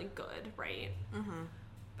necessarily good, right?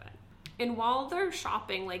 But, and while they're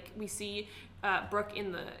shopping, like, we see Brooke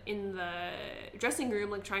in the dressing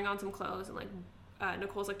room, like, trying on some clothes, and, like,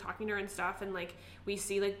 Nicole's, like, talking to her and stuff, and, like, we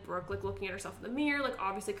see, like, Brooke, like, looking at herself in the mirror, like,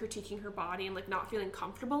 obviously critiquing her body and, like, not feeling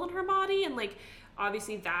comfortable in her body, and, like,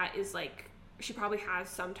 obviously that is, like, she probably has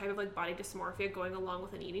some type of, like, body dysmorphia going along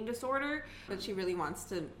with an eating disorder. But she really wants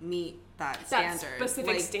to meet that standard. That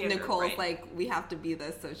specific like, standard, Nicole's like, we have to be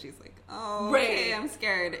this, so she's like, oh, okay, I'm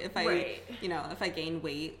scared. If I, you know, if I gain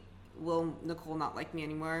weight, will Nicole not like me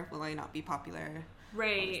anymore? Will I not be popular?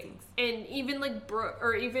 Right. And even, like, Brooke,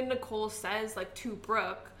 or even Nicole says, like, to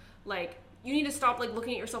Brooke, like, you need to stop, like,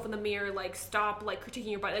 looking at yourself in the mirror, like, stop, like,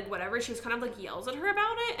 critiquing your body, like, whatever. She was kind of, like, yells at her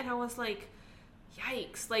about it, and I was like,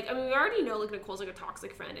 yikes. Like, I mean, we already know, like, Nicole's, like, a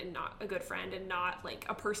toxic friend and not a good friend and not, like,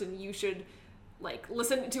 a person you should, like,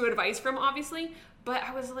 listen to advice from, obviously. But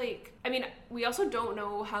I was like, I mean, we also don't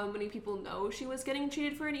know how many people know she was getting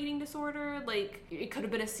treated for an eating disorder. Like, it could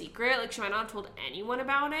have been a secret. Like, she might not have told anyone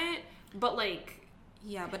about it. But, like...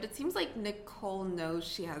 Yeah, but it seems like Nicole knows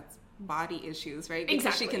she has body issues, right? Because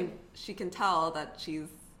exactly. she can tell that she's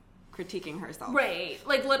critiquing herself. Right.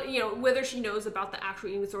 Like, you know, whether she knows about the actual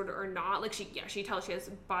eating disorder or not, like, she tells she has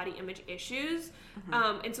body image issues.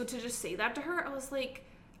 And so to just say that to her, I was like,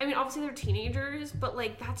 I mean, obviously they're teenagers, but,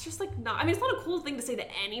 like, that's just, like, not... I mean, it's not a cool thing to say to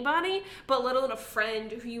anybody, but let alone a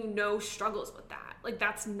friend who you know struggles with that. Like,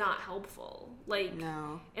 that's not helpful. Like...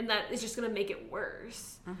 No. And that is just gonna make it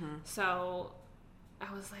worse. So,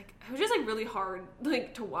 I was like... It was just, like, really hard,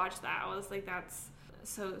 like, to watch that. I was like, that's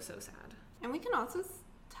so sad. And we can also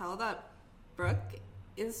tell that Brooke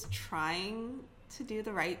is trying to do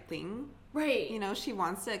the right thing. Right. You know, she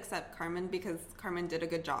wants to accept Carmen because Carmen did a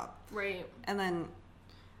good job. Right. And then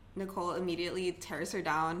Nicole immediately tears her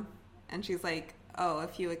down, and she's like, oh,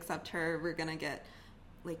 if you accept her, we're gonna get,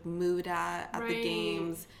 like, moved at the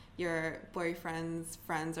games. Your boyfriend's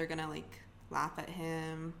friends are gonna, like, laugh at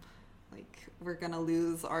him. Like, we're gonna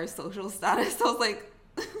lose our social status. I was like...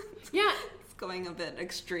 Yeah. It's going a bit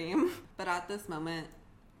extreme. But at this moment,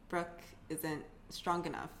 Brooke isn't strong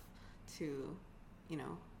enough to, you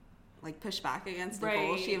know, like, push back against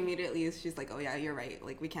Nicole. She's like, oh yeah, you're right.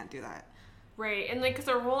 Like, we can't do that. Right. And, like, because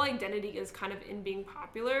her whole identity is kind of in being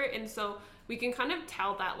popular. And so we can kind of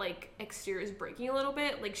tell that, like, exterior is breaking a little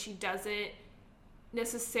bit. Like, she doesn't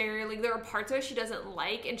necessarily... There are parts of it she doesn't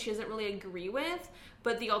like and she doesn't really agree with.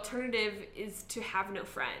 But the alternative is to have no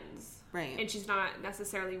friends. Right. And she's not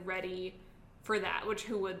necessarily ready for that, which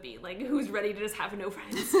who would be? Like, who's ready to just have no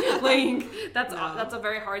friends? Like, that's a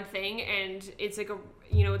very hard thing. And it's like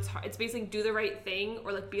it's basically do the right thing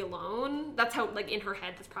or, like, be alone. That's how, like, in her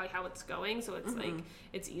head, that's probably how it's going. So it's like,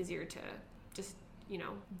 it's easier to just, you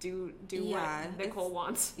know, do what Nicole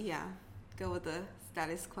wants. Yeah. Go with the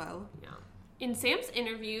status quo. Yeah. In Sam's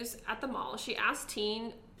interviews at the mall, she asked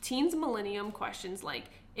teens millennium questions like,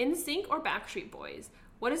 NSYNC or Backstreet Boys?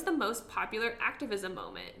 What is the most popular activism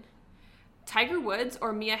moment? Tiger Woods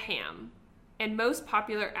or Mia Hamm? And most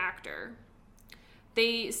popular actor?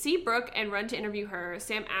 They see Brooke and run to interview her.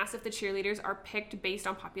 Sam asks if the cheerleaders are picked based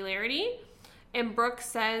on popularity. And Brooke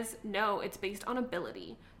says, no, it's based on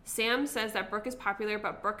ability. Sam says that Brooke is popular,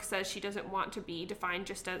 but Brooke says she doesn't want to be defined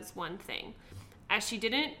just as one thing. As she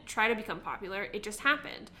didn't try to become popular, it just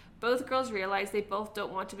happened. Both girls realize they both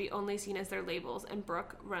don't want to be only seen as their labels, and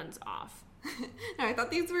Brooke runs off. No, I thought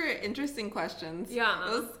these were interesting questions.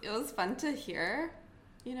 Yeah. It was fun to hear,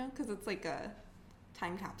 you know, because it's like a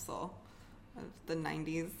time capsule of the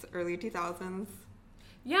 90s, early 2000s.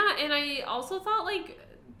 Yeah, and I also thought, like,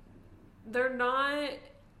 they're not,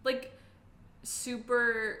 like,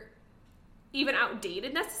 super even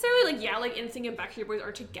outdated necessarily. Like, yeah, like, NSYNC and Backstreet Boys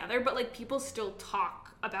are together, but, like, people still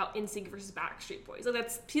talk about NSYNC versus Backstreet Boys. Like,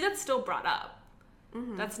 that's still brought up.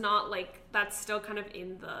 That's not, like, that's still kind of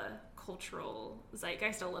in the cultural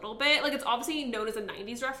zeitgeist a little bit. Like, it's obviously known as a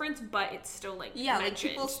 90s reference, but it's still, like, mentioned. Like,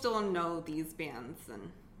 people still know these bands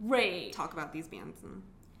and talk about these bands. And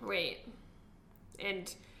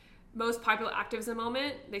And most popular activism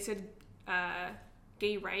moment, they said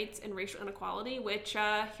gay rights and racial inequality, which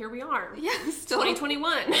here we are. Yeah, still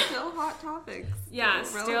 2021. Still hot topics. Yeah,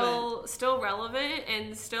 still relevant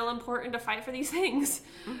and still important to fight for these things.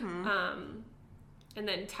 And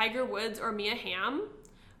then Tiger Woods or Mia Hamm,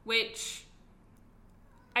 which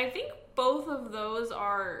I think both of those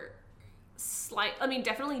are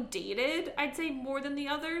definitely dated, I'd say, more than the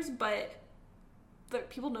others, but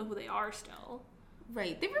people know who they are still.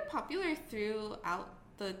 Right. They were popular throughout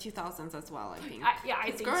the 2000s as well, I think.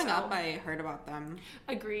 I think growing up, I heard about them.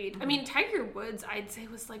 Agreed. I mean, Tiger Woods, I'd say,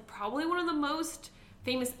 was, like, probably one of the most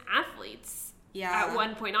famous athletes at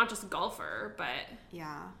one point. Not just a golfer, but...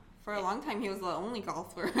 Yeah. For a long time, he was the only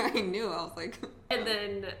golfer I knew. I was like... And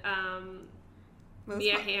then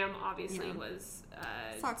Mia Hamm, obviously, was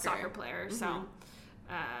a soccer player. So,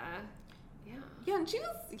 Yeah, and she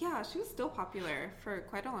was still popular for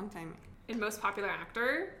quite a long time. And most popular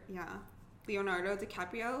actor? Yeah. Leonardo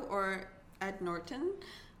DiCaprio or Ed Norton,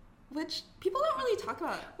 which people don't really talk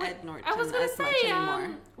about Ed Norton I was going to say,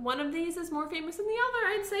 anymore. One of these is more famous than the other,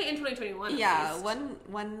 I'd say, in 2021. Yeah,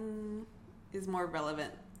 one is more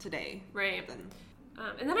relevant today. Right.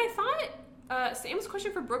 And then I thought Sam's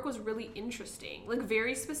question for Brooke was really interesting. Like,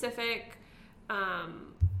 very specific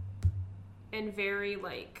and very,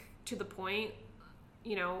 like, to the point.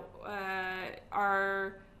 You know,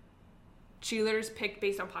 are cheerleaders picked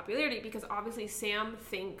based on popularity? Because obviously Sam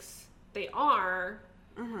thinks they are,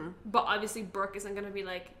 but obviously Brooke isn't going to be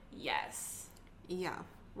like, yes. Yeah.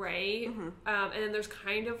 Right? And then there's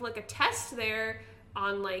kind of, like, a test there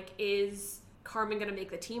on, like, is Carmen going to make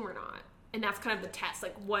the team or not? And that's kind of the test.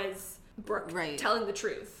 Like, was Brooke telling the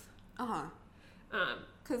truth?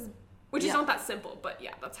 Because which is not that simple, but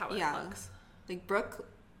yeah, that's how it looks. Like, Brooke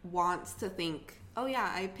wants to think oh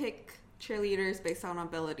yeah, I pick cheerleaders based on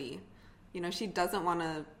ability. You know, she doesn't want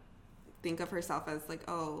to think of herself as like,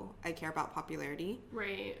 oh, I care about popularity.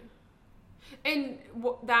 Right. And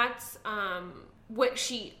that's what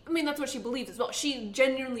she, I mean, that's what she believes as well. She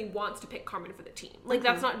genuinely wants to pick Carmen for the team. Like,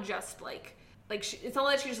 that's not just like it's not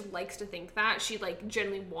that she just likes to think that. She like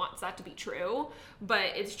genuinely wants that to be true, but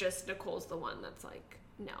it's just Nicole's the one that's like,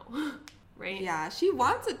 no. Right? Yeah, she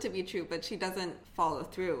wants it to be true, but she doesn't follow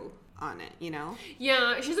through on it, you know?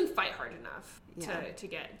 Yeah, she doesn't fight hard enough to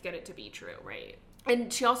get it to be true, right?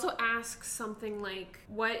 And she also asks something like,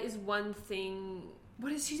 what is one thing,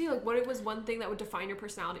 what does she say? Like, what was one thing that would define your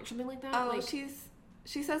personality or something like that? Oh, like,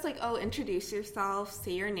 she says like, oh, introduce yourself,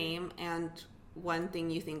 say your name, and one thing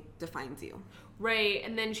you think defines you. Right,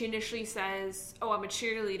 and then she initially says, oh, I'm a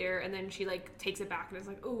cheerleader, and then she like takes it back and is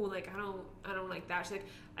like, oh, like I don't like that. She's like,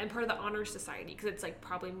 I'm part of the honor society, because it's like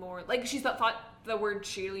probably more like she thought the word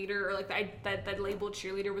cheerleader or like that label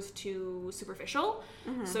cheerleader was too superficial,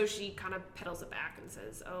 so she kind of pedals it back and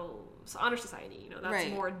says, oh, so honor society, you know, that's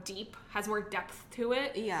more deep, has more depth to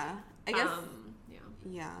it. Yeah, I guess.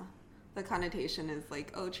 Yeah, the connotation is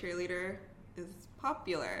like, oh, cheerleader is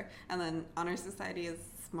popular, and then honor society is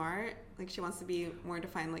smart. Like, she wants to be more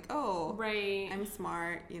defined, like, oh, right, I'm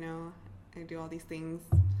smart, you know, I do all these things.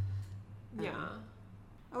 Yeah.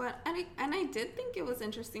 Oh, and I did think it was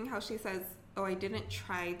interesting how she says, oh, I didn't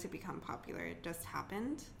try to become popular, it just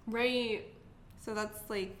happened. Right. So that's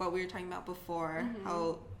like what we were talking about before,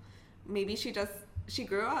 how maybe she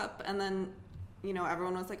grew up and then, you know,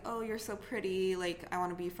 everyone was like, oh, you're so pretty, like, I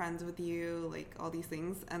want to be friends with you, like, all these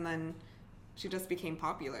things, and then she just became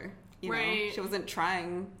popular, you know? She wasn't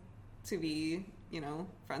trying to be, you know,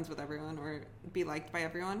 friends with everyone or be liked by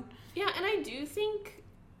everyone. Yeah, and I do think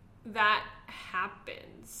that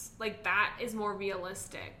happens. Like, that is more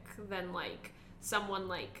realistic than, like, someone,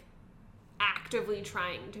 like, actively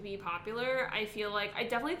trying to be popular. I feel like, I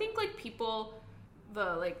definitely think, like, people,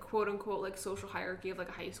 the, like, quote-unquote, like, social hierarchy of, like,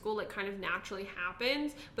 a high school, like, kind of naturally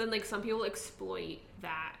happens, but then, like, some people exploit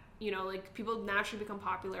that. You know, like, people naturally become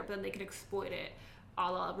popular, but then they can exploit it,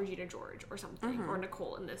 a la Regina George or something, or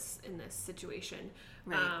Nicole in this situation.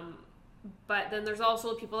 Right. But then there's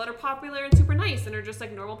also people that are popular and super nice and are just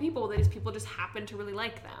like normal people. People just happen to really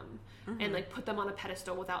like them and like put them on a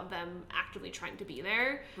pedestal without them actively trying to be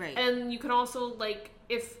there. Right. And you can also, like,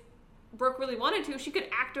 if Brooke really wanted to, she could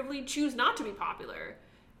actively choose not to be popular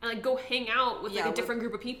and like go hang out with like a different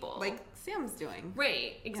group of people, like Sam's doing.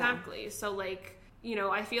 Right. Exactly. Yeah. So like, you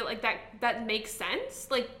know, I feel like that makes sense.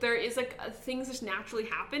 Like, there is like things just naturally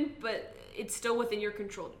happen, but it's still within your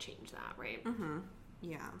control to change that, right?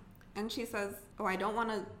 Yeah. And she says, oh, I don't want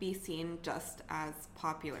to be seen just as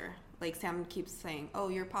popular. Like, Sam keeps saying, oh,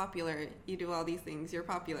 you're popular, you do all these things, you're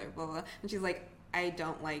popular, blah, blah. And she's like, I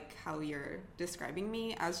don't like how you're describing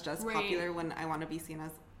me as just popular when I want to be seen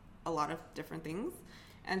as a lot of different things.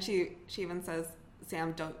 And she even says,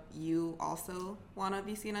 Sam, don't you also want to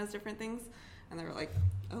be seen as different things? And they were like,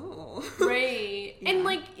 oh. Right. Yeah. And,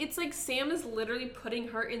 like, it's like Sam is literally putting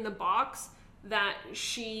her in the box that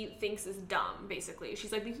she thinks is dumb, basically.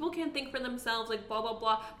 She's like, these people can't think for themselves, like, blah, blah,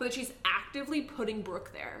 blah. But she's actively putting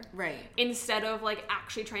Brooke there. Right. Instead of, like,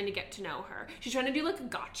 actually trying to get to know her. She's trying to do, like,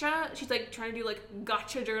 gotcha. She's, like, trying to do, like,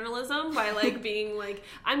 gotcha journalism by, like, being, like,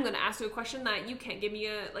 I'm going to ask you a question that you can't give me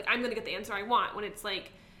like, I'm going to get the answer I want. When it's,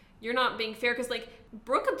 like, you're not being fair. Because, like,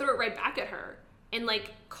 Brooke could throw it right back at her. And,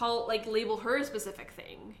 like, label her a specific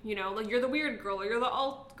thing, you know? Like, you're the weird girl, or you're the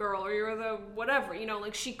alt girl, or you're the whatever, you know?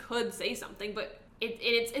 Like, she could say something, but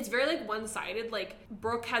it's very, like, one-sided. Like,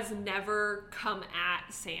 Brooke has never come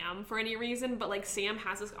at Sam for any reason, but, like, Sam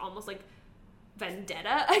has this almost, like,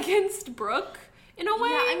 vendetta against Brooke, in a way.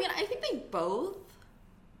 Yeah, I mean, I think they both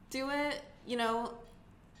do it, you know?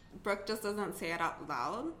 Brooke just doesn't say it out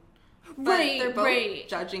loud. But they're both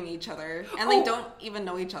judging each other, and they don't even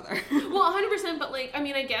know each other. Well, 100%, but, like, I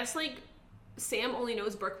mean, I guess, like, Sam only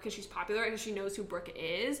knows Brooke because she's popular and she knows who Brooke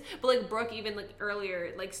is. But, like, Brooke even, like,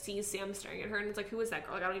 earlier, like, sees Sam staring at her and it's like, who is that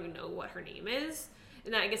girl? Like, I don't even know what her name is.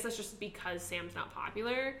 And I guess that's just because Sam's not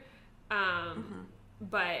popular.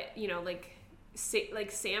 But, you know, like,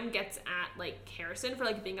 Sam gets at, like, Harrison for,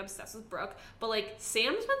 like, being obsessed with Brooke. But, like,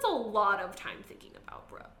 Sam spends a lot of time thinking about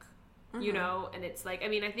Brooke. You know, and it's like, I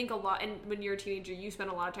mean, I think a lot, and when you're a teenager, you spend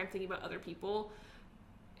a lot of time thinking about other people.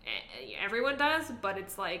 Everyone does, but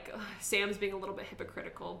it's like, Sam's being a little bit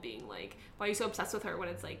hypocritical, being like, why are you so obsessed with her, when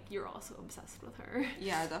it's like, you're also obsessed with her.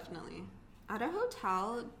 Yeah, definitely. At a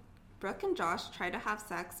hotel, Brooke and Josh try to have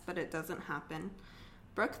sex, but it doesn't happen.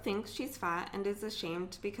 Brooke thinks she's fat and is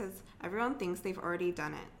ashamed because everyone thinks they've already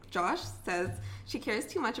done it. Josh says she cares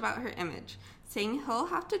too much about her image, saying he'll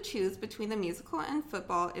have to choose between the musical and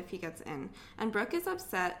football if he gets in. And Brooke is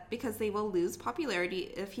upset because they will lose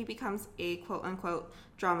popularity if he becomes a quote-unquote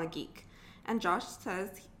drama geek. And Josh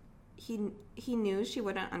says he knew she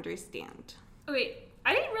wouldn't understand. Oh, wait,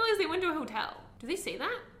 I didn't realize they went to a hotel. Did they say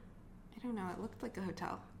that? I don't know. It looked like a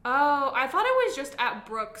hotel. Oh, I thought it was just at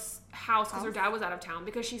Brooke's house because her dad was out of town,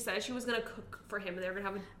 because she said she was going to cook for him and they were going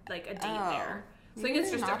to have a date there. So I think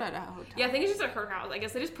it's just not at a hotel. Yeah, I think it's just at her house. I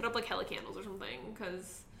guess they just put up like hella candles or something,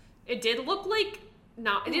 because it did look like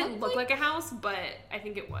it didn't look like a house, but I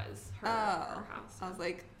think it was her house. I was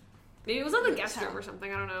like, maybe it was like a guest room or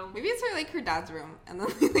something. I don't know. Maybe it's her dad's room, and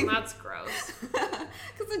then that's gross.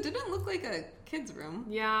 Because it didn't look like a kid's room.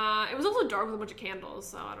 Yeah, it was also dark with a bunch of candles,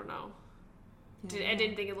 so I don't know. Yeah. I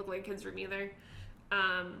didn't think it looked like a kid's room either.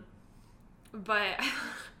 But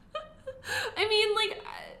I mean, like,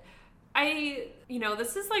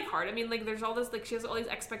 this is like hard. I mean, like, there's all this, like, she has all these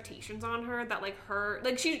expectations on her that, like,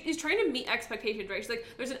 she's trying to meet expectations, right? She's like,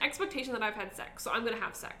 there's an expectation that I've had sex, so I'm gonna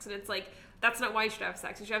have sex. And it's like, that's not why you should have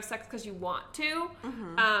sex. You should have sex because you want to.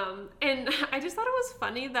 Mm-hmm. And I just thought it was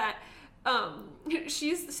funny that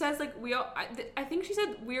she says, like, I think she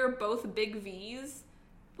said we are both big V's.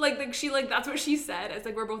 Like she, like, that's what she said, as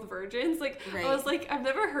like, we're both virgins. Like, right. I was like, I've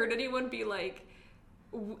never heard anyone be like,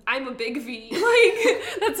 I'm a big V.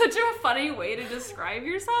 Like, that's such a funny way to describe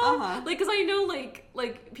yourself. Uh-huh. Like, because I know,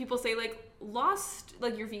 like people say, like, lost,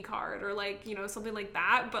 like, your V card, or, like, you know, something like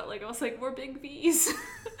that. But, like, I was like, we're big V's.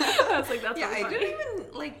 I was like, that's yeah, really funny. I didn't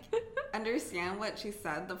even, like, understand what she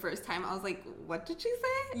said the first time. I was like, what did she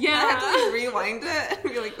say? Yeah. I had to, like, rewind it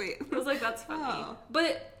and be like, wait. I was like, that's funny. Oh.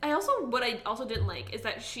 But what I also didn't like is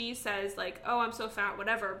that she says, like, oh, I'm so fat,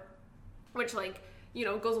 whatever. Which, like, you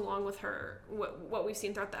know, goes along with her, what we've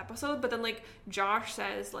seen throughout the episode. But then, like, Josh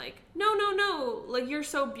says, like, no, like, you're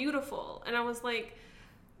so beautiful. And I was like,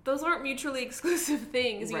 those aren't mutually exclusive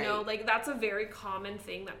things, you right. know? Like, that's a very common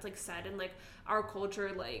thing that's, like, said in, like, our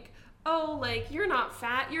culture, like, oh, like, you're not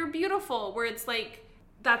fat, you're beautiful. Where it's, like,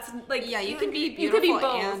 that's, like... Yeah, you can be beautiful, you can be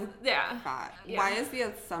both. And yeah. fat. Yeah. Why is the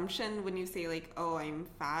assumption when you say, like, oh, I'm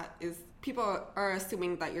fat, is... people are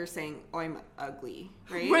assuming that you're saying, oh, I'm ugly,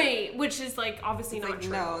 right? Right, which is, like, obviously it's not like,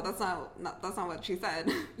 true. No, that's not what she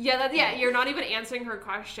said. Yeah, you're not even answering her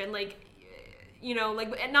question. Like, you know,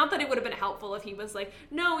 like, and not that it would have been helpful if he was like,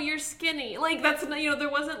 no, you're skinny. Like, that's, you know, there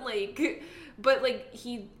wasn't, like, but, like,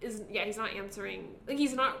 he's not answering, like,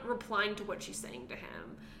 he's not replying to what she's saying to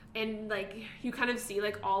him. And, like, you kind of see,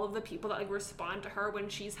 like, all of the people that, like, respond to her when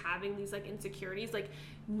she's having these, like, insecurities, like,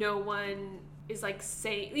 no one is, like,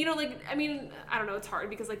 saying, you know, like, I mean, I don't know, it's hard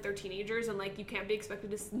because, like, they're teenagers and, like, you can't be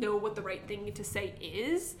expected to know what the right thing to say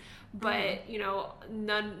is, but, you know,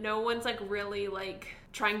 no one's, like, really, like,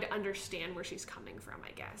 trying to understand where she's coming from,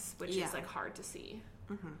 I guess, which is, like, hard to see.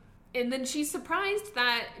 Mm-hmm. And then she's surprised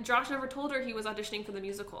that Josh never told her he was auditioning for the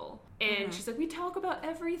musical. And she's like, we talk about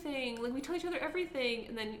everything. Like, we tell each other everything.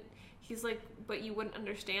 And then he's like, but you wouldn't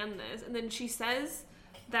understand this. And then she says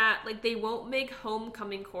that, like, they won't make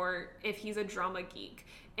homecoming court if he's a drama geek.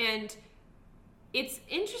 And it's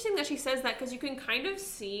interesting that she says that because you can kind of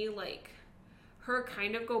see, like, her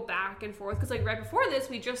kind of go back and forth. Because, like, right before this,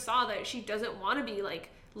 we just saw that she doesn't want to be,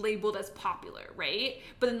 like, labeled as popular, right?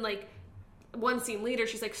 But then, like, one scene later,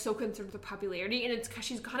 she's, like, so concerned with popularity, and it's because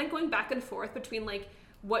she's kind of going back and forth between, like,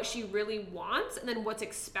 what she really wants and then what's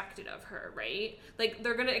expected of her, right? Like,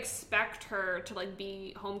 they're gonna expect her to, like,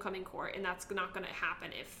 be homecoming court, and that's not gonna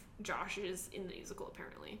happen if Josh is in the musical,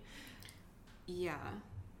 apparently. Yeah.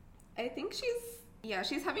 I think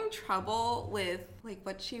she's having trouble with, like,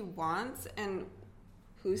 what she wants and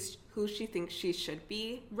who she thinks she should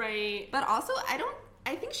be. Right. But also,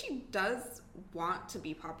 I think she does want to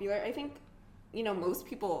be popular. I think, you know, most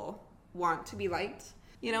people want to be liked.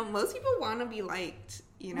 You know, most people want to be liked,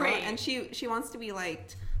 you know, right. And she wants to be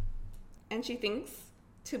liked. And she thinks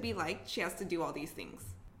to be liked, she has to do all these things.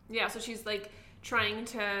 Yeah, so she's, like, trying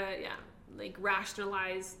to, like,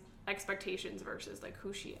 rationalize expectations versus, like,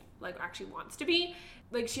 who she, like, actually wants to be.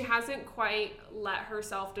 Like, she hasn't quite let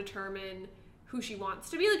herself determine who she wants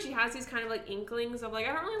to be. Like, she has these kind of, like, inklings of, like,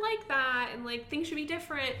 I don't really like that, and, like, things should be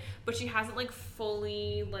different, but she hasn't, like,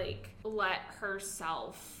 fully, like, let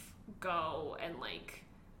herself go and, like,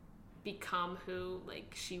 become who,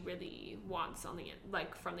 like, she really wants on the,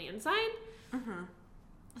 like, from the inside. Mm-hmm.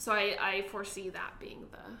 So I foresee that being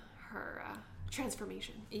her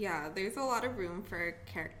transformation. Yeah, there's a lot of room for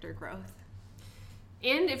character growth.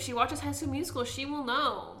 And if she watches High School Musical, she will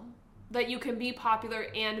know that you can be popular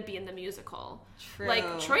and be in the musical. True.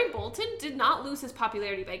 Like, Troy Bolton did not lose his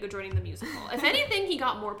popularity by joining the musical. If anything, he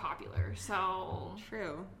got more popular, so...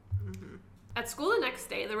 True. Mm-hmm. At school the next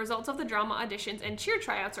day, the results of the drama auditions and cheer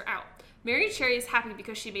tryouts are out. Mary Cherry is happy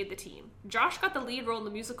because she made the team. Josh got the lead role in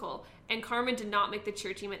the musical, and Carmen did not make the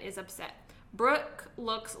cheer team and is upset. Brooke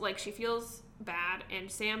looks like she feels bad,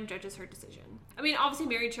 and Sam judges her decision. I mean, obviously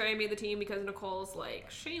Mary Cherry made the team because Nicole's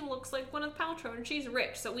like, she looks like Gwyneth Paltrow and she's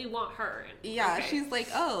rich, so we want her. And, yeah, okay. She's like,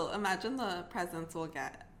 oh, imagine the presents we'll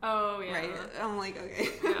get. Oh, yeah. Right? I'm like, okay.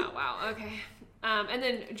 Yeah, wow, okay. And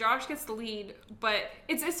then Josh gets the lead, but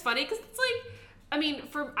it's funny because it's like, I mean,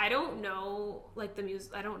 I don't know, like, the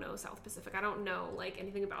music, I don't know South Pacific, I don't know, like,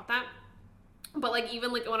 anything about that. But, like,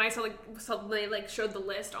 even, like, when I saw, like, they, like, showed the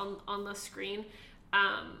list on the screen,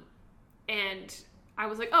 and I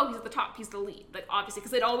was like, oh, he's at the top, he's the lead, like, obviously,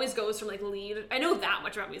 because it always goes from, like, lead, I know that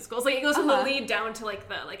much about musicals, like, it goes from the lead down to, like,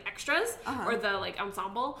 the, like, extras, or the, like,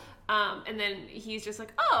 ensemble, and then he's just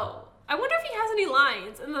like, oh, I wonder if he has any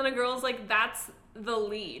lines, and then a girl's like, that's the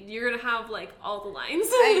lead, you're gonna have, like, all the lines.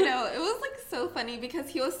 I know, it was, like, so funny, because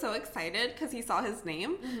he was so excited, because he saw his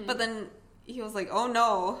name, but then he was like, oh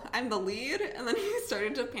no, I'm the lead, and then he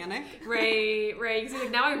started to panic. Right, he's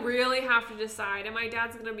like, now I really have to decide, and my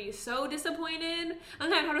dad's gonna be so disappointed,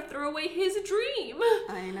 and I have to throw away his dream.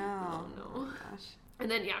 I know. Oh no. Oh, gosh.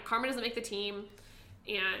 And then, yeah, Carmen doesn't make the team,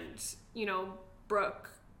 and, you know, Brooke,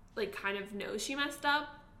 like, kind of knows she messed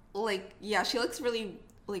up. Like, yeah, she looks really,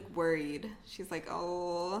 like, worried. She's like,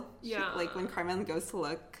 oh. Yeah. Like, when Carmen goes to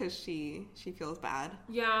look, because she feels bad.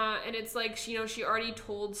 Yeah, and it's like, she already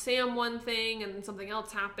told Sam one thing, and something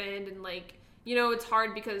else happened, and, like, you know, it's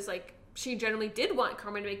hard because, like, she generally did want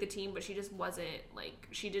Carmen to make the team, but she just wasn't, like,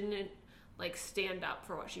 she didn't, like, stand up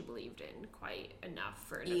for what she believed in quite enough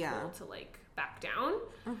for Nicole to, like, back down.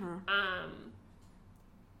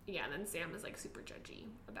 Yeah, and then Sam is, like, super judgy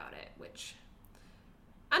about it, which...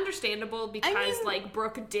 understandable, because like,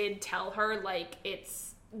 Brooke did tell her, like,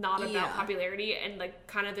 it's not about popularity, and, like,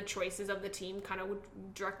 kind of the choices of the team kind of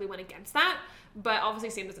directly went against that, but obviously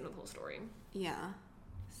Sam doesn't know the whole story. Yeah.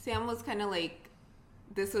 Sam was kind of like,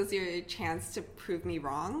 this was your chance to prove me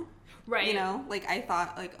wrong. Right. You know? Like, I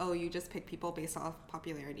thought, like, oh, you just pick people based off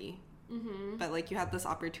popularity. But, like, you had this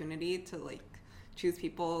opportunity to, like, choose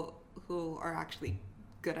people who are actually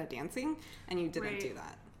good at dancing, and you didn't do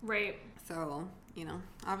that. Right. So... you know,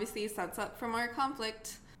 obviously sets up for more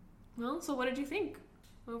conflict. Well, so what did you think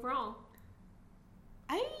overall?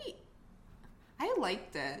 I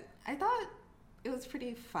liked it. I thought it was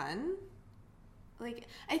pretty fun. Like,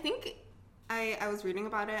 I think I was reading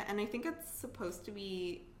about it, and I think it's supposed to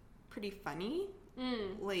be pretty funny.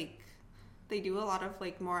 Like, they do a lot of,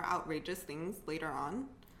 like, more outrageous things later on.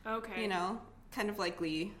 Okay. You know, kind of like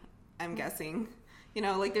Glee, I'm guessing. You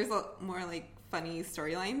know, like, there's a more, like, funny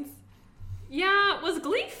storylines. Yeah, was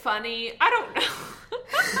Glee funny? I don't know.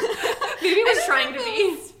 Maybe it was trying to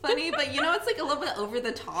be funny, but, you know, it's, like, a little bit over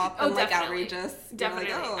the top and, like, outrageous.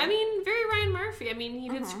 Definitely. Like, oh. I mean, very Ryan Murphy. I mean, he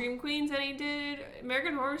did Scream Queens, and he did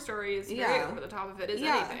American Horror Story. Is very over the top if it is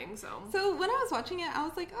anything. So when I was watching it, I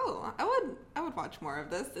was like, oh, I would watch more of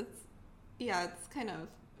this. It's kind of,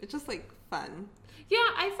 it's just, like, fun. Yeah,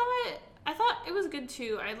 I thought it was good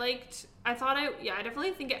too. I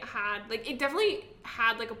definitely think it definitely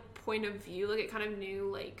had like a point of view, like, it kind of knew,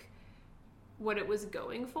 like, what it was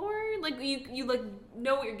going for, like, you like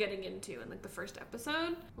know what you're getting into in, like, the first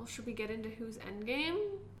episode. Well, should we get into who's endgame,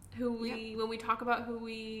 when we talk about who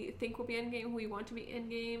we think will be endgame, who we want to be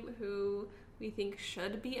endgame, who we think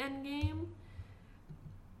should be endgame?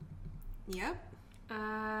 Yep.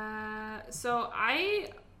 So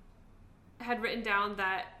I had written down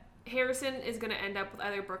that Harrison is going to end up with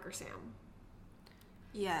either Brooke or Sam.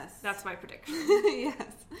 Yes. That's my prediction.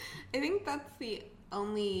 Yes. I think that's the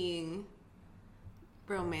only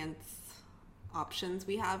romance options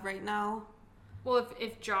we have right now. Well,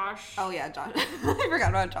 if Josh... Oh, yeah, Josh. I forgot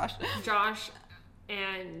about Josh. Josh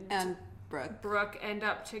and Brooke end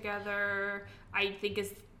up together, I think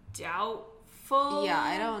is doubtful.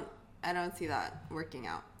 Yeah, I don't see that working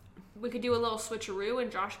out. We could do a little switcheroo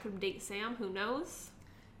and Josh could date Sam. Who knows?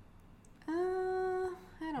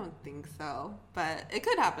 I don't think so, but it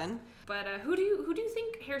could happen. But who do you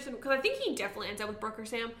think Harrison? Because I think he definitely ends up with Brooke or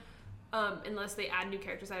Sam, unless they add new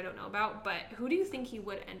characters I don't know about. But who do you think he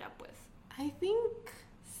would end up with? I think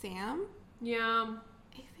Sam. Yeah.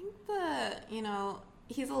 I think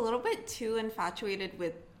he's a little bit too infatuated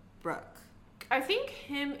with Brooke. I think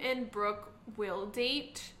him and Brooke will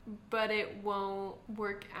date, but it won't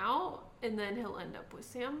work out, and then he'll end up with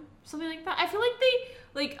Sam. Something like that. I feel like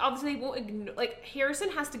they, obviously they won't ignore, Harrison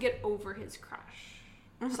has to get over his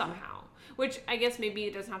crush somehow, which I guess maybe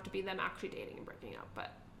it doesn't have to be them actually dating and breaking up,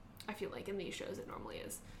 but I feel like in these shows it normally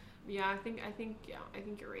is. Yeah, I think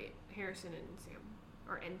you're right. Harrison and Sam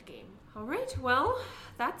or Endgame. All right, well,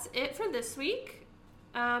 that's it for this week.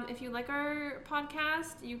 If you like our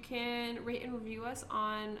podcast, you can rate and review us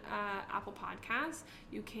on Apple Podcasts.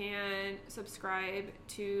 You can subscribe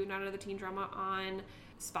to Not Another Teen Drama on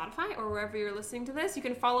Spotify or wherever you're listening to this. You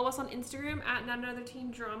can follow us on Instagram at Not Another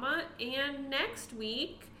Teen Drama. And next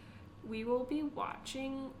week, we will be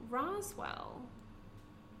watching Roswell.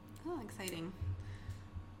 Oh, exciting.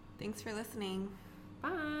 Thanks for listening.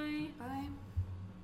 Bye.